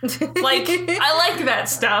smirk. Like, I like that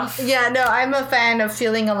stuff. Yeah, no, I'm a fan of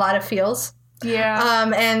feeling a lot of feels. Yeah.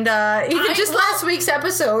 Even last week's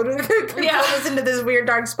episode put us into this weird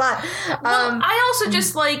dark spot. I also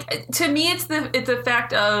just like, to me, it's the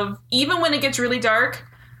fact of, even when it gets really dark,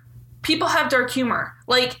 people have dark humor.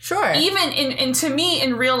 Like, sure. Even and to me,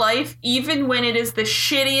 in real life, even when it is the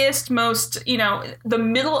shittiest, most, the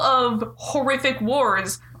middle of horrific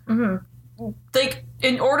wars, like,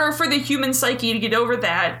 in order for the human psyche to get over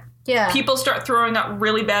that, people start throwing out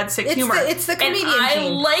really bad sick humor. It's the comedian and I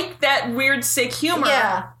gene. like that weird sick humor.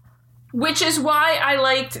 Yeah. Which is why I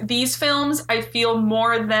liked these films, I feel,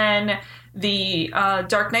 more than the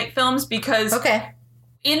Dark Knight films, because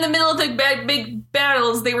in the middle of the big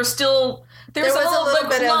battles, they were still... There was a little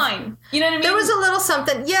bit line. You know what I mean? There was a little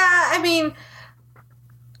something. Yeah, I mean...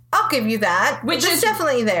 I'll give you that. Which is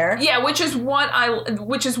definitely there. Yeah, which is why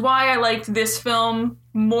I liked this film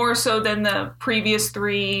more so than the previous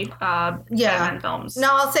three Batman films. No,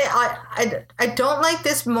 I'll say I don't like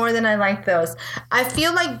this more than I like those. I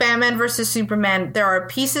feel like Batman versus Superman, there are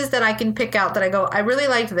pieces that I can pick out that I go, I really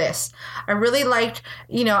liked this. I really liked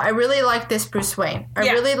this Bruce Wayne.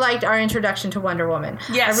 I really liked our introduction to Wonder Woman.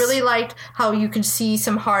 Yes. I really liked how you can see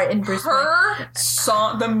some heart in Bruce Wayne. Her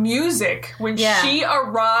song, the music, when she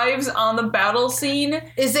arrives on the battle scene.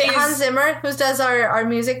 Is it Hans Zimmer who does our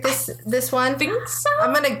music this one? I think so.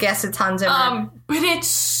 I'm gonna guess it's Hans Zimmer. But it's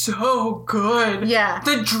so good. Yeah.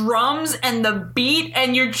 The drums and the beat,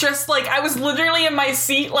 and you're just like, I was literally in my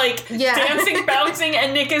seat, like, dancing, bouncing,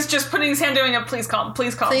 and Nick is just putting his hand doing a please calm,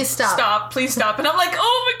 please calm. Please stop. Please stop. And I'm like,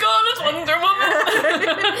 oh my god, it's Wonder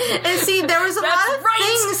Woman. And see, there was a lot of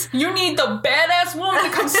things. You need the badass woman to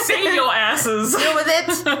come save your asses. Deal with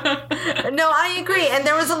it. No, I agree. And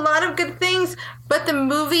there was a lot of good things, but the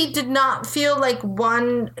movie did not feel like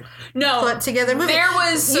one put together movie. There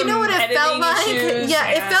was some it felt like? Yeah,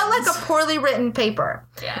 it felt like a poorly written paper.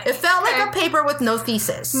 Yeah. It felt like a paper with no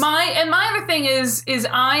thesis. My other thing is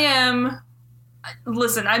I am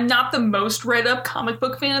listen, I'm not the most read up comic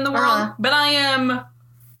book fan in the world, but I am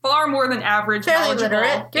far more than average Fairly knowledgeable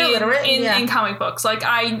literate. You're literate. in comic books. Like,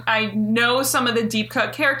 I know some of the deep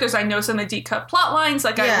cut characters. I know some of the deep cut plot lines.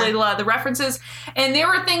 Like, I relate a lot of the references. And there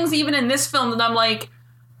were things even in this film that I'm like,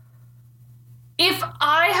 if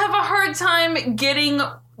I have a hard time getting,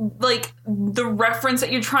 like, the reference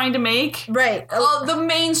that you're trying to make, right? The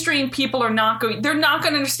mainstream people are not going. They're not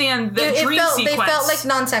going to understand the dream sequence. They felt like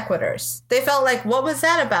non sequiturs. They felt like, what was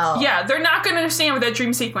that about? Yeah, they're not going to understand what that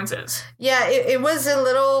dream sequence is. Yeah, it was a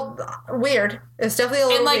little weird. It's definitely a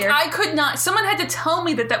little weird. And, like, I could not. Someone had to tell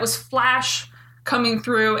me that was Flash coming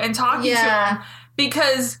through and talking to him,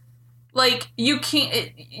 because, like, you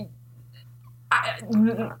can't.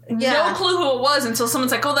 No clue who it was until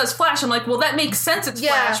someone's like, oh, that's Flash. I'm like, well, that makes sense, it's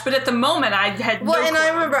Flash. But at the moment, I had no clue. I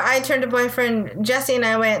remember I turned to boyfriend Jesse and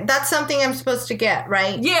I went, that's something I'm supposed to get,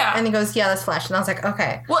 right? Yeah. And he goes, yeah, that's Flash. And I was like,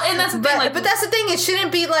 okay. Well, and that's the thing. Like, but that's the thing. It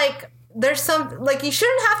shouldn't be like, there's some, like, you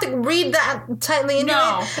shouldn't have to read that tightly into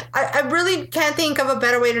it. I really can't think of a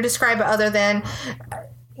better way to describe it other than...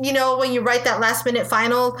 You know, when you write that last minute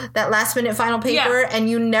final paper and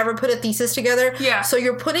you never put a thesis together. Yeah. So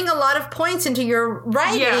you're putting a lot of points into your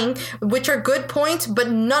writing, which are good points, but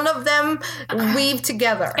none of them weave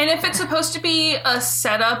together. And if it's supposed to be a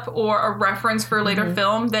setup or a reference for a later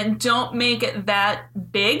film, then don't make it that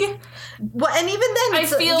big. Well, and even then, I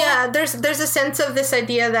feel there's a sense of this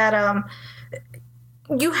idea that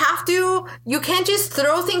you can't just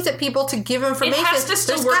throw things at people to give information. It has to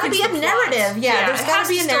still there's got to be a narrative. Yeah, there's got to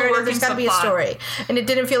be a narrative. There's got to be a story. And it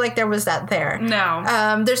didn't feel like there was that there.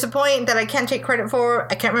 No. There's a point that I can't take credit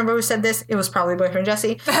for. I can't remember who said this. It was probably boyfriend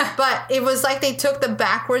Jesse. But it was like they took the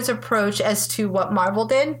backwards approach as to what Marvel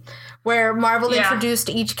did. Where Marvel introduced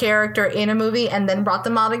each character in a movie and then brought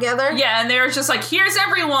them all together. Yeah, and they were just like, here's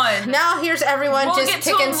everyone. Now here's everyone just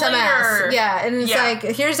kicking some ass. Yeah, and it's like,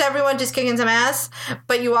 here's everyone just kicking some ass,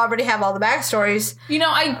 but you already have all the backstories. You know,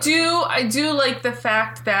 I do like the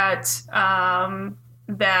fact that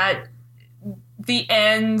that the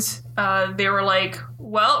end, they were like,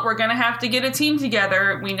 well, we're going to have to get a team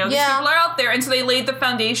together. We know these people are out there. And so they laid the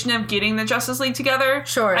foundation of getting the Justice League together.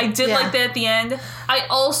 Sure. I did like that at the end. I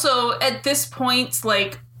also, at this point,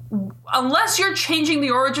 like, unless you're changing the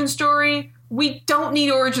origin story, we don't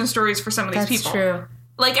need origin stories for some of these people. That's true.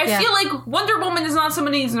 Like, I feel like Wonder Woman is not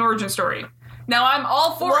someone who needs an origin story. Now, I'm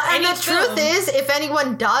all for any and the truth is, if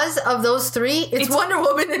anyone does of those three, it's Wonder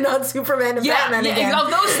Woman and not Superman and Batman again. Of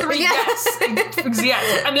those three, yes.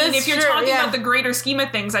 I mean, if you're talking about the greater scheme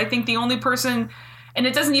of things, I think the only person, and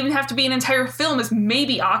it doesn't even have to be an entire film, is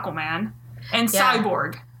maybe Aquaman and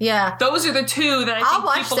Cyborg. Yeah. Those are the two that I think I'll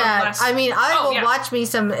watch people that. are less... I mean, I will watch me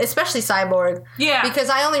some, especially Cyborg. Yeah. Because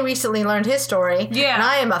I only recently learned his story. Yeah. And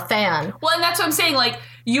I am a fan. Well, and that's what I'm saying, like,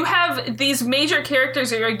 you have these major characters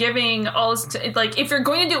that you're giving all this, like, if you're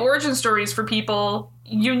going to do origin stories for people,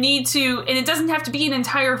 you need to, and it doesn't have to be an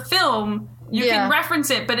entire film. You can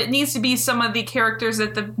reference it, but it needs to be some of the characters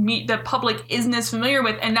that the public isn't as familiar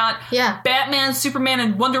with, and not Batman, Superman,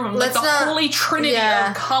 and Wonder Woman, like the holy trinity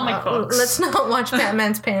of comic books. Let's not watch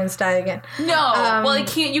Batman's parents die again. No, well,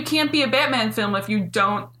 you can't be a Batman film if you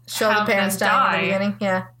don't show the parents dying in the beginning.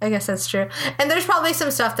 Yeah, I guess that's true. And there's probably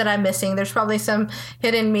some stuff that I'm missing. There's probably some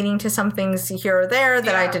hidden meaning to some things here or there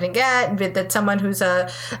that I didn't get. That someone who's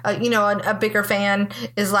a bigger fan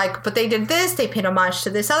is like, but they did this. They paid homage to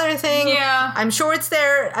this other thing. Yeah, I'm sure it's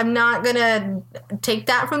there. I'm not gonna take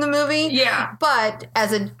that from the movie. Yeah, but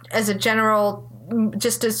as a general,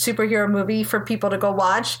 just a superhero movie for people to go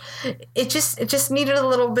watch, it just needed a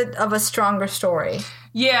little bit of a stronger story.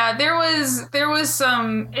 Yeah, there was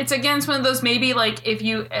some. It's against one of those, maybe, like, if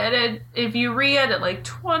you re-edit like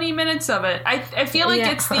 20 minutes of it, I feel like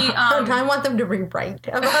it's the I want them to rewrite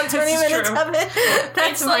about 20 minutes of it.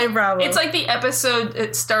 That's my problem. It's like the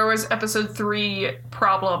Star Wars Episode 3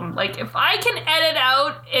 problem. Like, if I can edit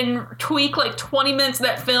out and tweak like 20 minutes of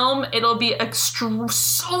that film, it'll be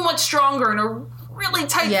so much stronger in a really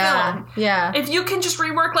tight film. Yeah. If you can just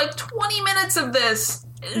rework like 20 minutes of this.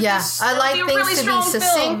 I like things really to be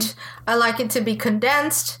succinct. Film. I like it to be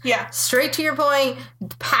condensed. Yeah. Straight to your point.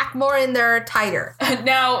 Pack more in there, tighter.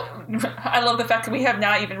 Now, I love the fact that we have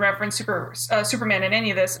not even referenced Superman in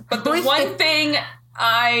any of this. But the one thing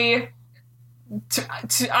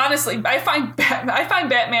honestly, I find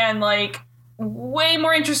Batman, like, way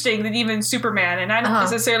more interesting than even Superman. And I don't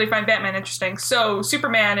necessarily find Batman interesting. So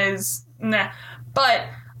Superman is nah. But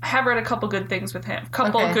I have read a couple good things with him. A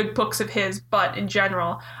couple good books of his, but in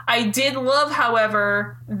general. I did love,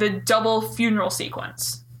 however, the double funeral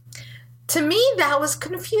sequence. To me, that was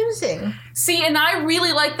confusing. See, and I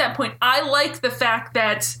really like that point. I like the fact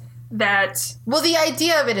that that... Well, the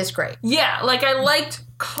idea of it is great. Yeah, like, I liked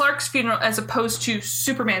Clark's funeral as opposed to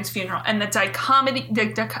Superman's funeral, and the dichotomy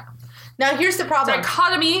Now, here's the problem.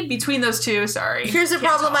 between those two, sorry. Here's the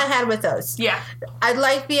problem I had with those. Yeah. I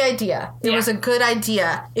liked the idea. It was a good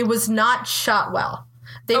idea. It was not shot well.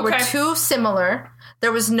 They were too similar.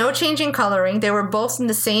 There was no change in coloring. They were both in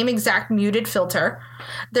the same exact muted filter.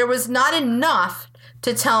 There was not enough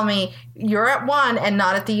to tell me you're at one and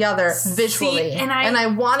not at the other visually. And I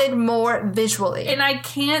wanted more visually. And I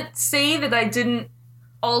can't say that I didn't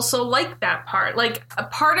also like that part. Like, a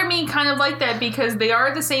part of me kind of liked that because they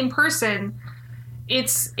are the same person. It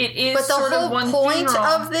is but the sort whole of one point funeral.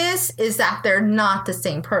 of this is that they're not the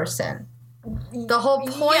same person. The whole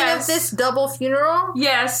point of this double funeral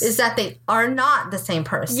is that they are not the same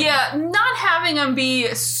person. Yeah, not having them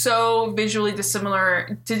be so visually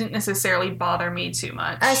dissimilar didn't necessarily bother me too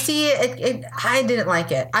much. I see it. I didn't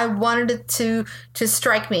like it. I wanted it to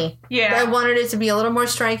strike me. Yeah. I wanted it to be a little more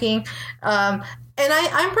striking. And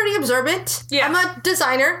I'm pretty observant. Yeah. I'm a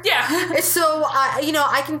designer. Yeah. So,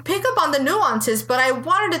 I can pick up on the nuances, but I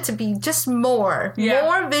wanted it to be just more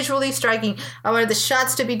visually striking. I wanted the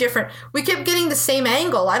shots to be different. We kept getting the same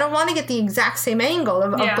angle. I don't want to get the exact same angle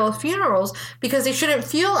of both funerals because they shouldn't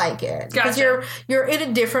feel like it. Because you're in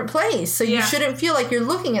a different place. So you shouldn't feel like you're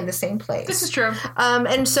looking at the same place. This is true.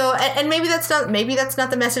 And maybe that's not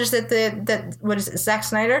the message that what is it, Zack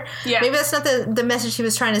Snyder? Yeah. Maybe that's not the message he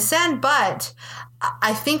was trying to send, but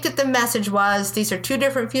I think that the message was these are two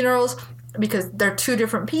different funerals because they're two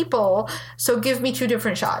different people. So give me two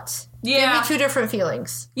different shots. Yeah. Give me two different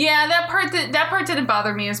feelings. Yeah, that part didn't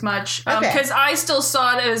bother me as much because I still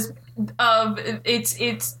saw it as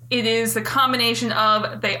it is the combination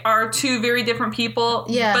of they are two very different people.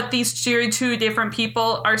 Yeah. But these two different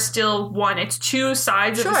people are still one. It's two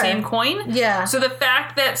sides of the same coin. Yeah. So the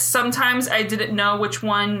fact that sometimes I didn't know which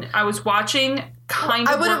one I was watching kind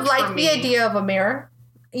of I would have liked the idea of a mirror.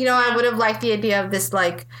 I would have liked the idea of this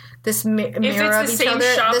mirror of each other,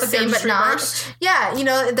 the same but not. Yeah,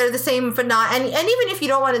 they're the same but not. And even if you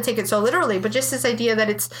don't want to take it so literally, but just this idea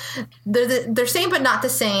that they're same but not the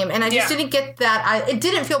same. And I just didn't get that. It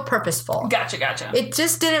didn't feel purposeful. Gotcha. It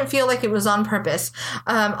just didn't feel like it was on purpose.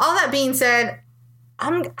 All that being said,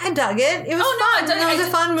 I dug it. It was fun. It was a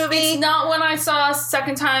fun movie. It's not one I saw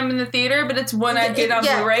second time in the theater, but it's one I did on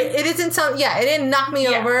Blu-ray. It isn't so. Yeah, it didn't knock me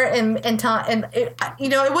over, and it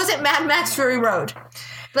wasn't Mad Max Fury Road.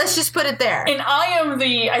 Let's just put it there. And I am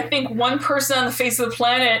I think, one person on the face of the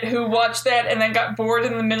planet who watched that and then got bored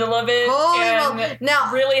in the middle of it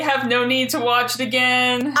and really have no need to watch it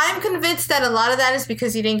again. I'm convinced that a lot of that is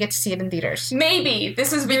because you didn't get to see it in theaters. Every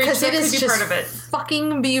this is very because it is just part of it.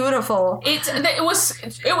 Fucking beautiful. It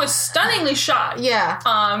was stunningly shot. Yeah.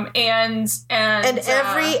 And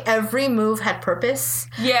every move had purpose.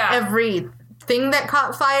 Yeah. Everything that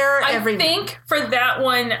caught fire. I think for that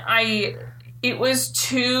one, it was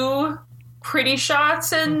too pretty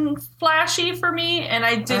shots and flashy for me, and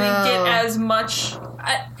I didn't get as much.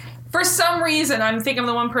 For some reason, I'm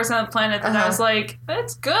the one person on the planet that I was like,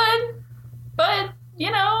 that's good, but,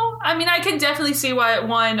 I can definitely see why it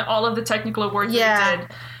won all of the technical awards that it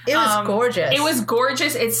did. It was gorgeous. It was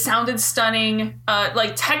gorgeous. It sounded stunning.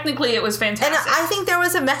 Technically, it was fantastic. And I think there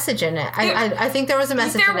was a message in it. I think there was a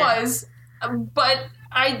message in it. There was, but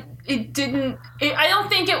I don't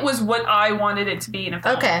think it was what I wanted it to be in a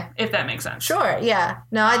film. Okay. If that makes sense. Sure, yeah.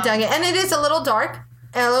 No, I dug it. And it is a little dark,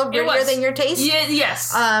 and a little grittier than your taste. Yeah,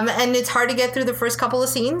 yes. And it's hard to get through the first couple of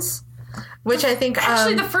scenes, which I think...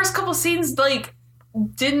 Actually, the first couple scenes,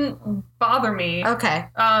 didn't bother me. Okay.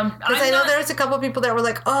 Because I know there's a couple people that were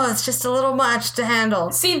like, oh, it's just a little much to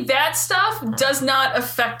handle. See, that stuff does not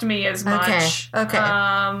affect me as much. Okay.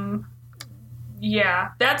 Yeah.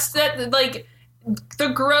 The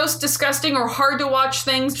gross, disgusting, or hard to watch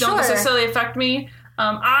things don't necessarily affect me.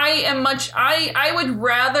 I would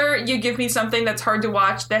rather you give me something that's hard to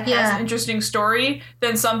watch that has an interesting story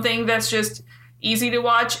than something that's just easy to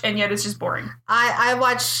watch and yet it's just boring. I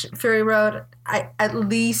watched Fury Road at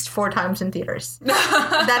least 4 times in theaters.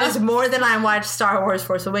 That is more than I watched Star Wars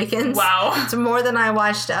Force Awakens. Wow. It's more than I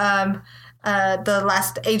watched the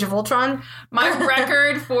last Age of Ultron. My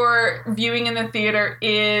record for viewing in the theater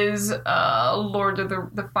is the final Lord of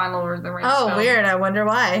the Rings film. Weird. I wonder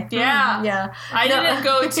why. Yeah. Yeah. I didn't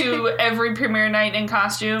go to every premiere night in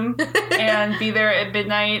costume and be there at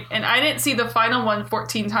midnight. And I didn't see the final one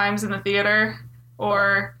 14 times in the theater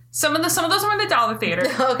or Some of those were in the Dollar Theater.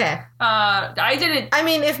 Okay. I didn't. I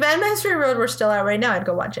mean, if Mad Max Fury Road were still out right now, I'd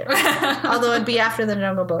go watch it. Although it'd be after the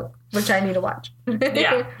Jungle Book, which I need to watch.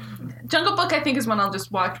 Yeah. Jungle Book, I think, is one I'll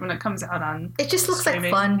just watch when it comes out on. It just looks streaming.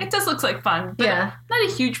 like fun. It does look like fun. But Yeah. I'm not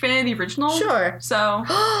a huge fan of the original. Sure. So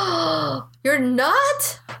You're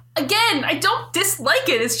not? again, I don't dislike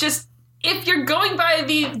it. It's just if you're going by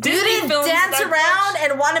the Disney You didn't films dance that I've around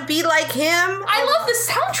watched- and want to be like him? I love the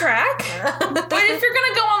soundtrack, but if you're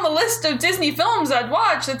gonna go on the list of Disney films I'd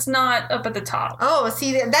watch, it's not up at the top. Oh,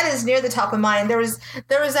 see, that is near the top of mine. There was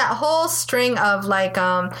that whole string of like,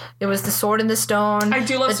 it was The Sword in the Stone. I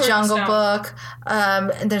do love The Sword in the Jungle Stone. Book.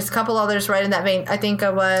 And there's a couple others right in that vein. I think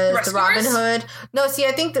it was The Robin Rescuers? Hood. No, see,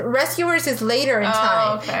 I think the Rescuers is later in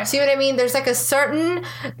time. Okay. See what I mean? There's like a certain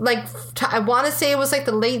like I want to say it was like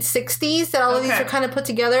the late '60s that all of these Okay. are kind of put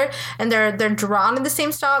together, and they're drawn in the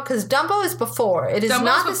same style because Dumbo is before. It is Dumbo's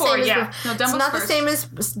not the before, same yeah. as No, it's Dumbo's not first. the same as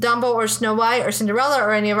Dumbo or Snow White or Cinderella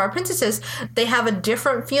or any of our princesses. They have a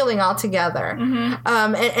different feeling altogether.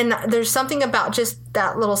 And there's something about just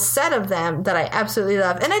that little set of them that I absolutely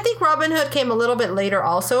love. And I think Robin Hood came a little bit later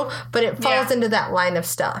also, but it falls Yeah. into that line of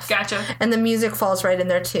stuff. Gotcha. And the music falls right in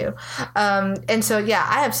there too. And so, yeah,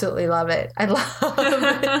 I absolutely love it. I love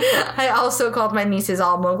it. I also called my nieces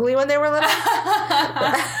all Mowgli when they were little.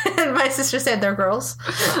 And my sister said they're girls.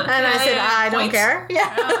 And I said, Yeah, I don't points. care.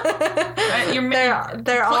 Yeah. You're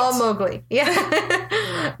They're all points. Mowgli.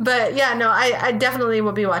 Yeah. But yeah, no, I definitely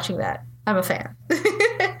will be watching that. I'm a fan.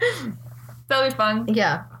 That'll be fun.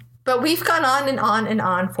 Yeah. But we've gone on and on and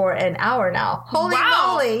on for an hour now. Holy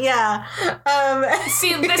Wow. moly, yeah.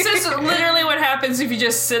 See, this is literally what happens if you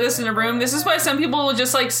just sit us in a room. This is why some people will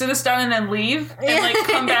just like sit us down and then leave and like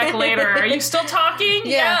come back later. Are you still talking?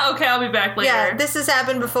 Yeah. Okay, I'll be back later. Yeah, this has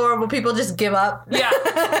happened before where people just give up. Yeah.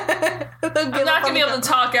 I'm not gonna be able to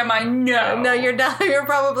talk, am I? No. No, you're not. You're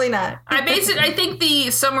probably not. I think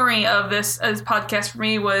the summary of this podcast for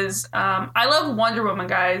me was I love Wonder Woman,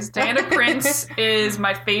 guys. Diana Prince is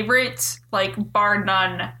my favorite, like bar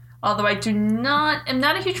none. Although I am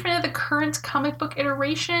not a huge fan of the current comic book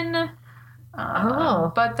iteration.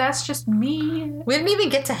 But that's just me. We didn't even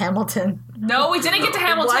get to Hamilton. No, we didn't get to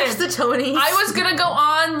Hamilton. Watch the Tonys. I was gonna go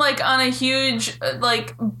on a huge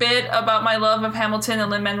bit about my love of Hamilton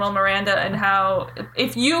and Lin-Manuel Miranda and how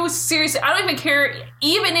if you seriously, I don't even care,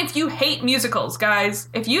 even if you hate musicals, guys,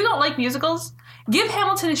 if you don't like musicals, give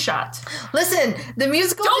Hamilton a shot. Listen, the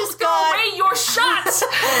musical Don't just throw got away your shot.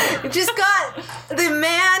 just got the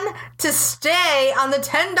man to stay on the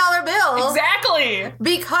 $10 bill Exactly.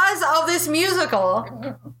 because of this musical.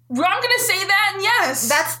 I'm gonna say that, and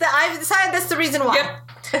yes. I've decided that's the reason why.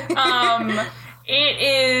 Yep.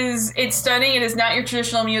 It's stunning. It is not your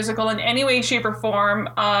traditional musical in any way, shape, or form.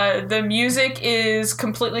 The music is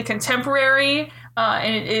completely contemporary,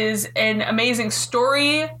 and it is an amazing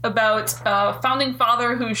story about a founding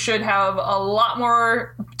father who should have a lot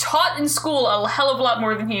more taught in school, a hell of a lot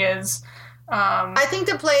more than he is. I think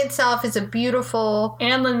the play itself is a beautiful.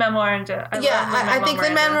 And Lin-Manuel Miranda. I think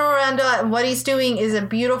Lin-Manuel Miranda and what he's doing is a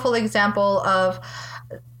beautiful example of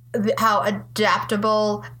how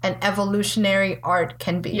adaptable and evolutionary art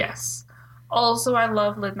can be. Yes. Also, I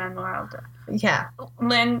love Lin-Manuel Miranda. Yeah.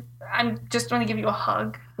 Lin, I'm just want to give you a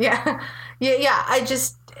hug. Yeah.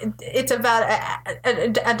 It's about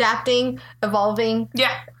adapting, evolving.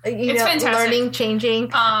 Yeah. It's fantastic. Learning,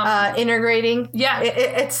 changing, integrating. Yeah.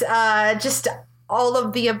 It's just all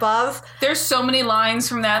of the above. There's so many lines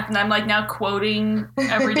from that, and I'm now quoting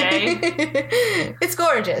every day. It's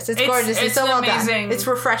gorgeous. It's gorgeous. It's so well amazing. done. It's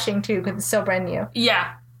refreshing too because it's so brand new.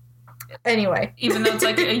 Yeah. Anyway. Even though it's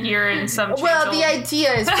a year and some change Well, old. the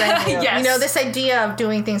idea is brand new. Yes. This idea of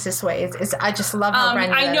doing things this way is I just love how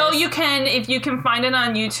brand new I that know is. you can, if you can find it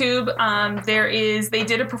on YouTube, they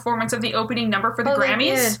did a performance of the opening number for the Oh, they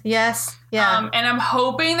Grammys. did. Yes. Yeah. And I'm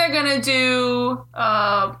hoping they're going to do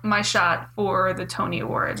my shot for the Tony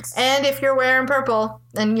Awards. And if you're wearing purple,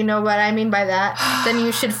 and you know what I mean by that, then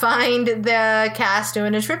you should find the cast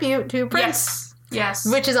doing a tribute to Prince. Yes.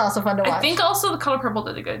 Which is also fun to watch. I think also The Color Purple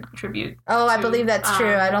did a good tribute. Oh, I to, believe that's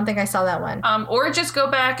true. I don't think I saw that one. Or just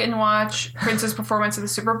go back and watch Prince's performance of the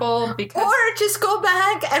Super Bowl because Or just go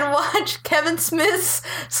back and watch Kevin Smith's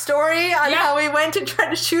story on how he went to try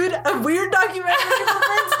to shoot a weird documentary for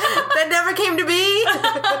Prince that never came to be.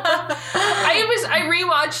 I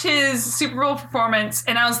rewatched his Super Bowl performance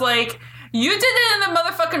and I was like, You did it in the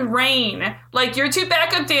motherfucking rain. Like, your two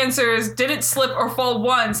backup dancers didn't slip or fall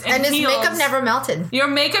once. And his heels. makeup never melted. Your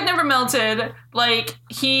makeup never melted. Like,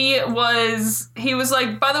 he was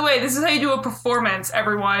like, by the way, this is how you do a performance,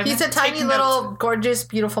 everyone. He's a tiny little, gorgeous,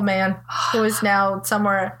 beautiful man who is now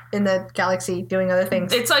somewhere in the galaxy doing other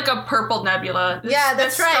things. It's like a purple nebula. Yeah,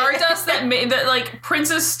 that's right. Stardust that like,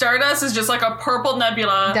 Princess Stardust is just like a purple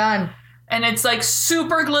nebula. Done. And it's like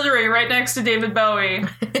super glittery right next to David Bowie.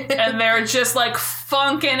 And they're just like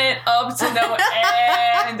funking it up to no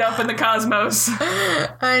end up in the cosmos.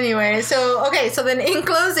 Anyway, so then in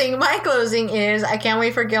closing, my closing is I can't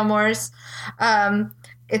wait for Gilmore's.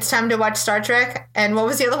 It's time to watch Star Trek. And what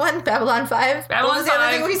was the other one? Babylon 5? Babylon what was the 5,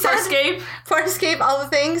 other thing we said? Farscape. Farscape, all the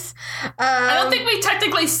things. I don't think we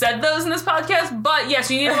technically said those in this podcast, but yes,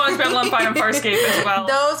 you need to watch Babylon 5 and Farscape as well.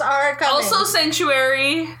 Those are coming. Also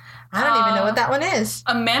Sanctuary. I don't even know what that one is.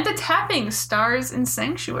 Amanda Tapping stars in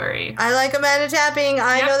Sanctuary. I like Amanda Tapping.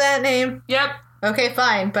 I know that name. Yep. Okay,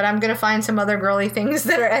 fine. But I'm going to find some other girly things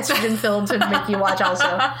that are estrogen filled to make you watch also.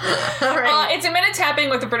 All right. It's Amanda Tapping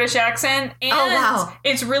with a British accent. And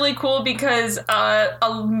it's really cool because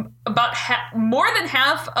about more than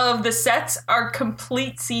half of the sets are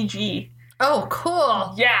complete CG. Oh,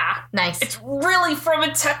 cool. Yeah. Nice. It's really, from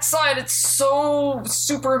a tech side, it's so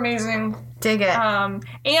super amazing. Dig it. And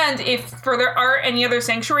if there are any other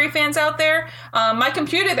Sanctuary fans out there, my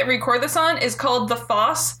computer that we record this on is called the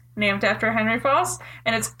Foss, named after Henry Foss,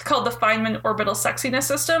 and it's called the Feynman Orbital Sexiness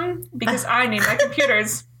System because I named my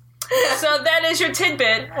computers. So that is your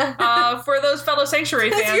tidbit for those fellow Sanctuary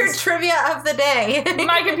fans. That's your trivia of the day.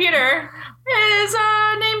 My computer is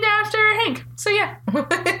named after Hank. So yeah.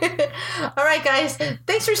 All right, guys.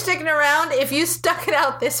 Thanks for sticking around. If you stuck it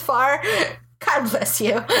out this far, God bless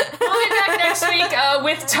you. We'll be back next week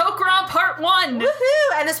with Tok'ra Part 1.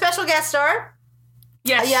 Woohoo! And a special guest star.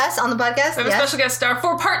 Yes. Yes, on the podcast. We have a special guest star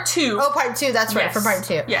for Part 2. Oh, Part 2. That's right, Yes. for Part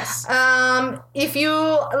 2. Yes. If you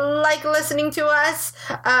like listening to us,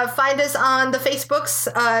 find us on the Facebooks.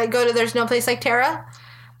 Go to There's No Place Like Tara.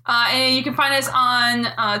 And you can find us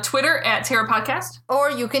on Twitter at Tara Podcast. Or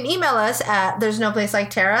you can email us at there's no place like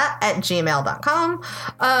Tara@gmail.com.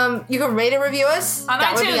 You can rate and review us. On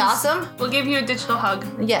that iTunes. would be awesome. We'll give you a digital hug.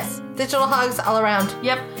 Yes. Digital hugs all around.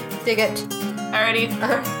 Yep. Dig it. Alrighty.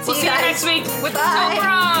 We'll see you guys. next week with Bye.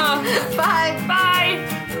 Tok'ra. Bye.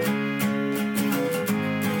 Bye.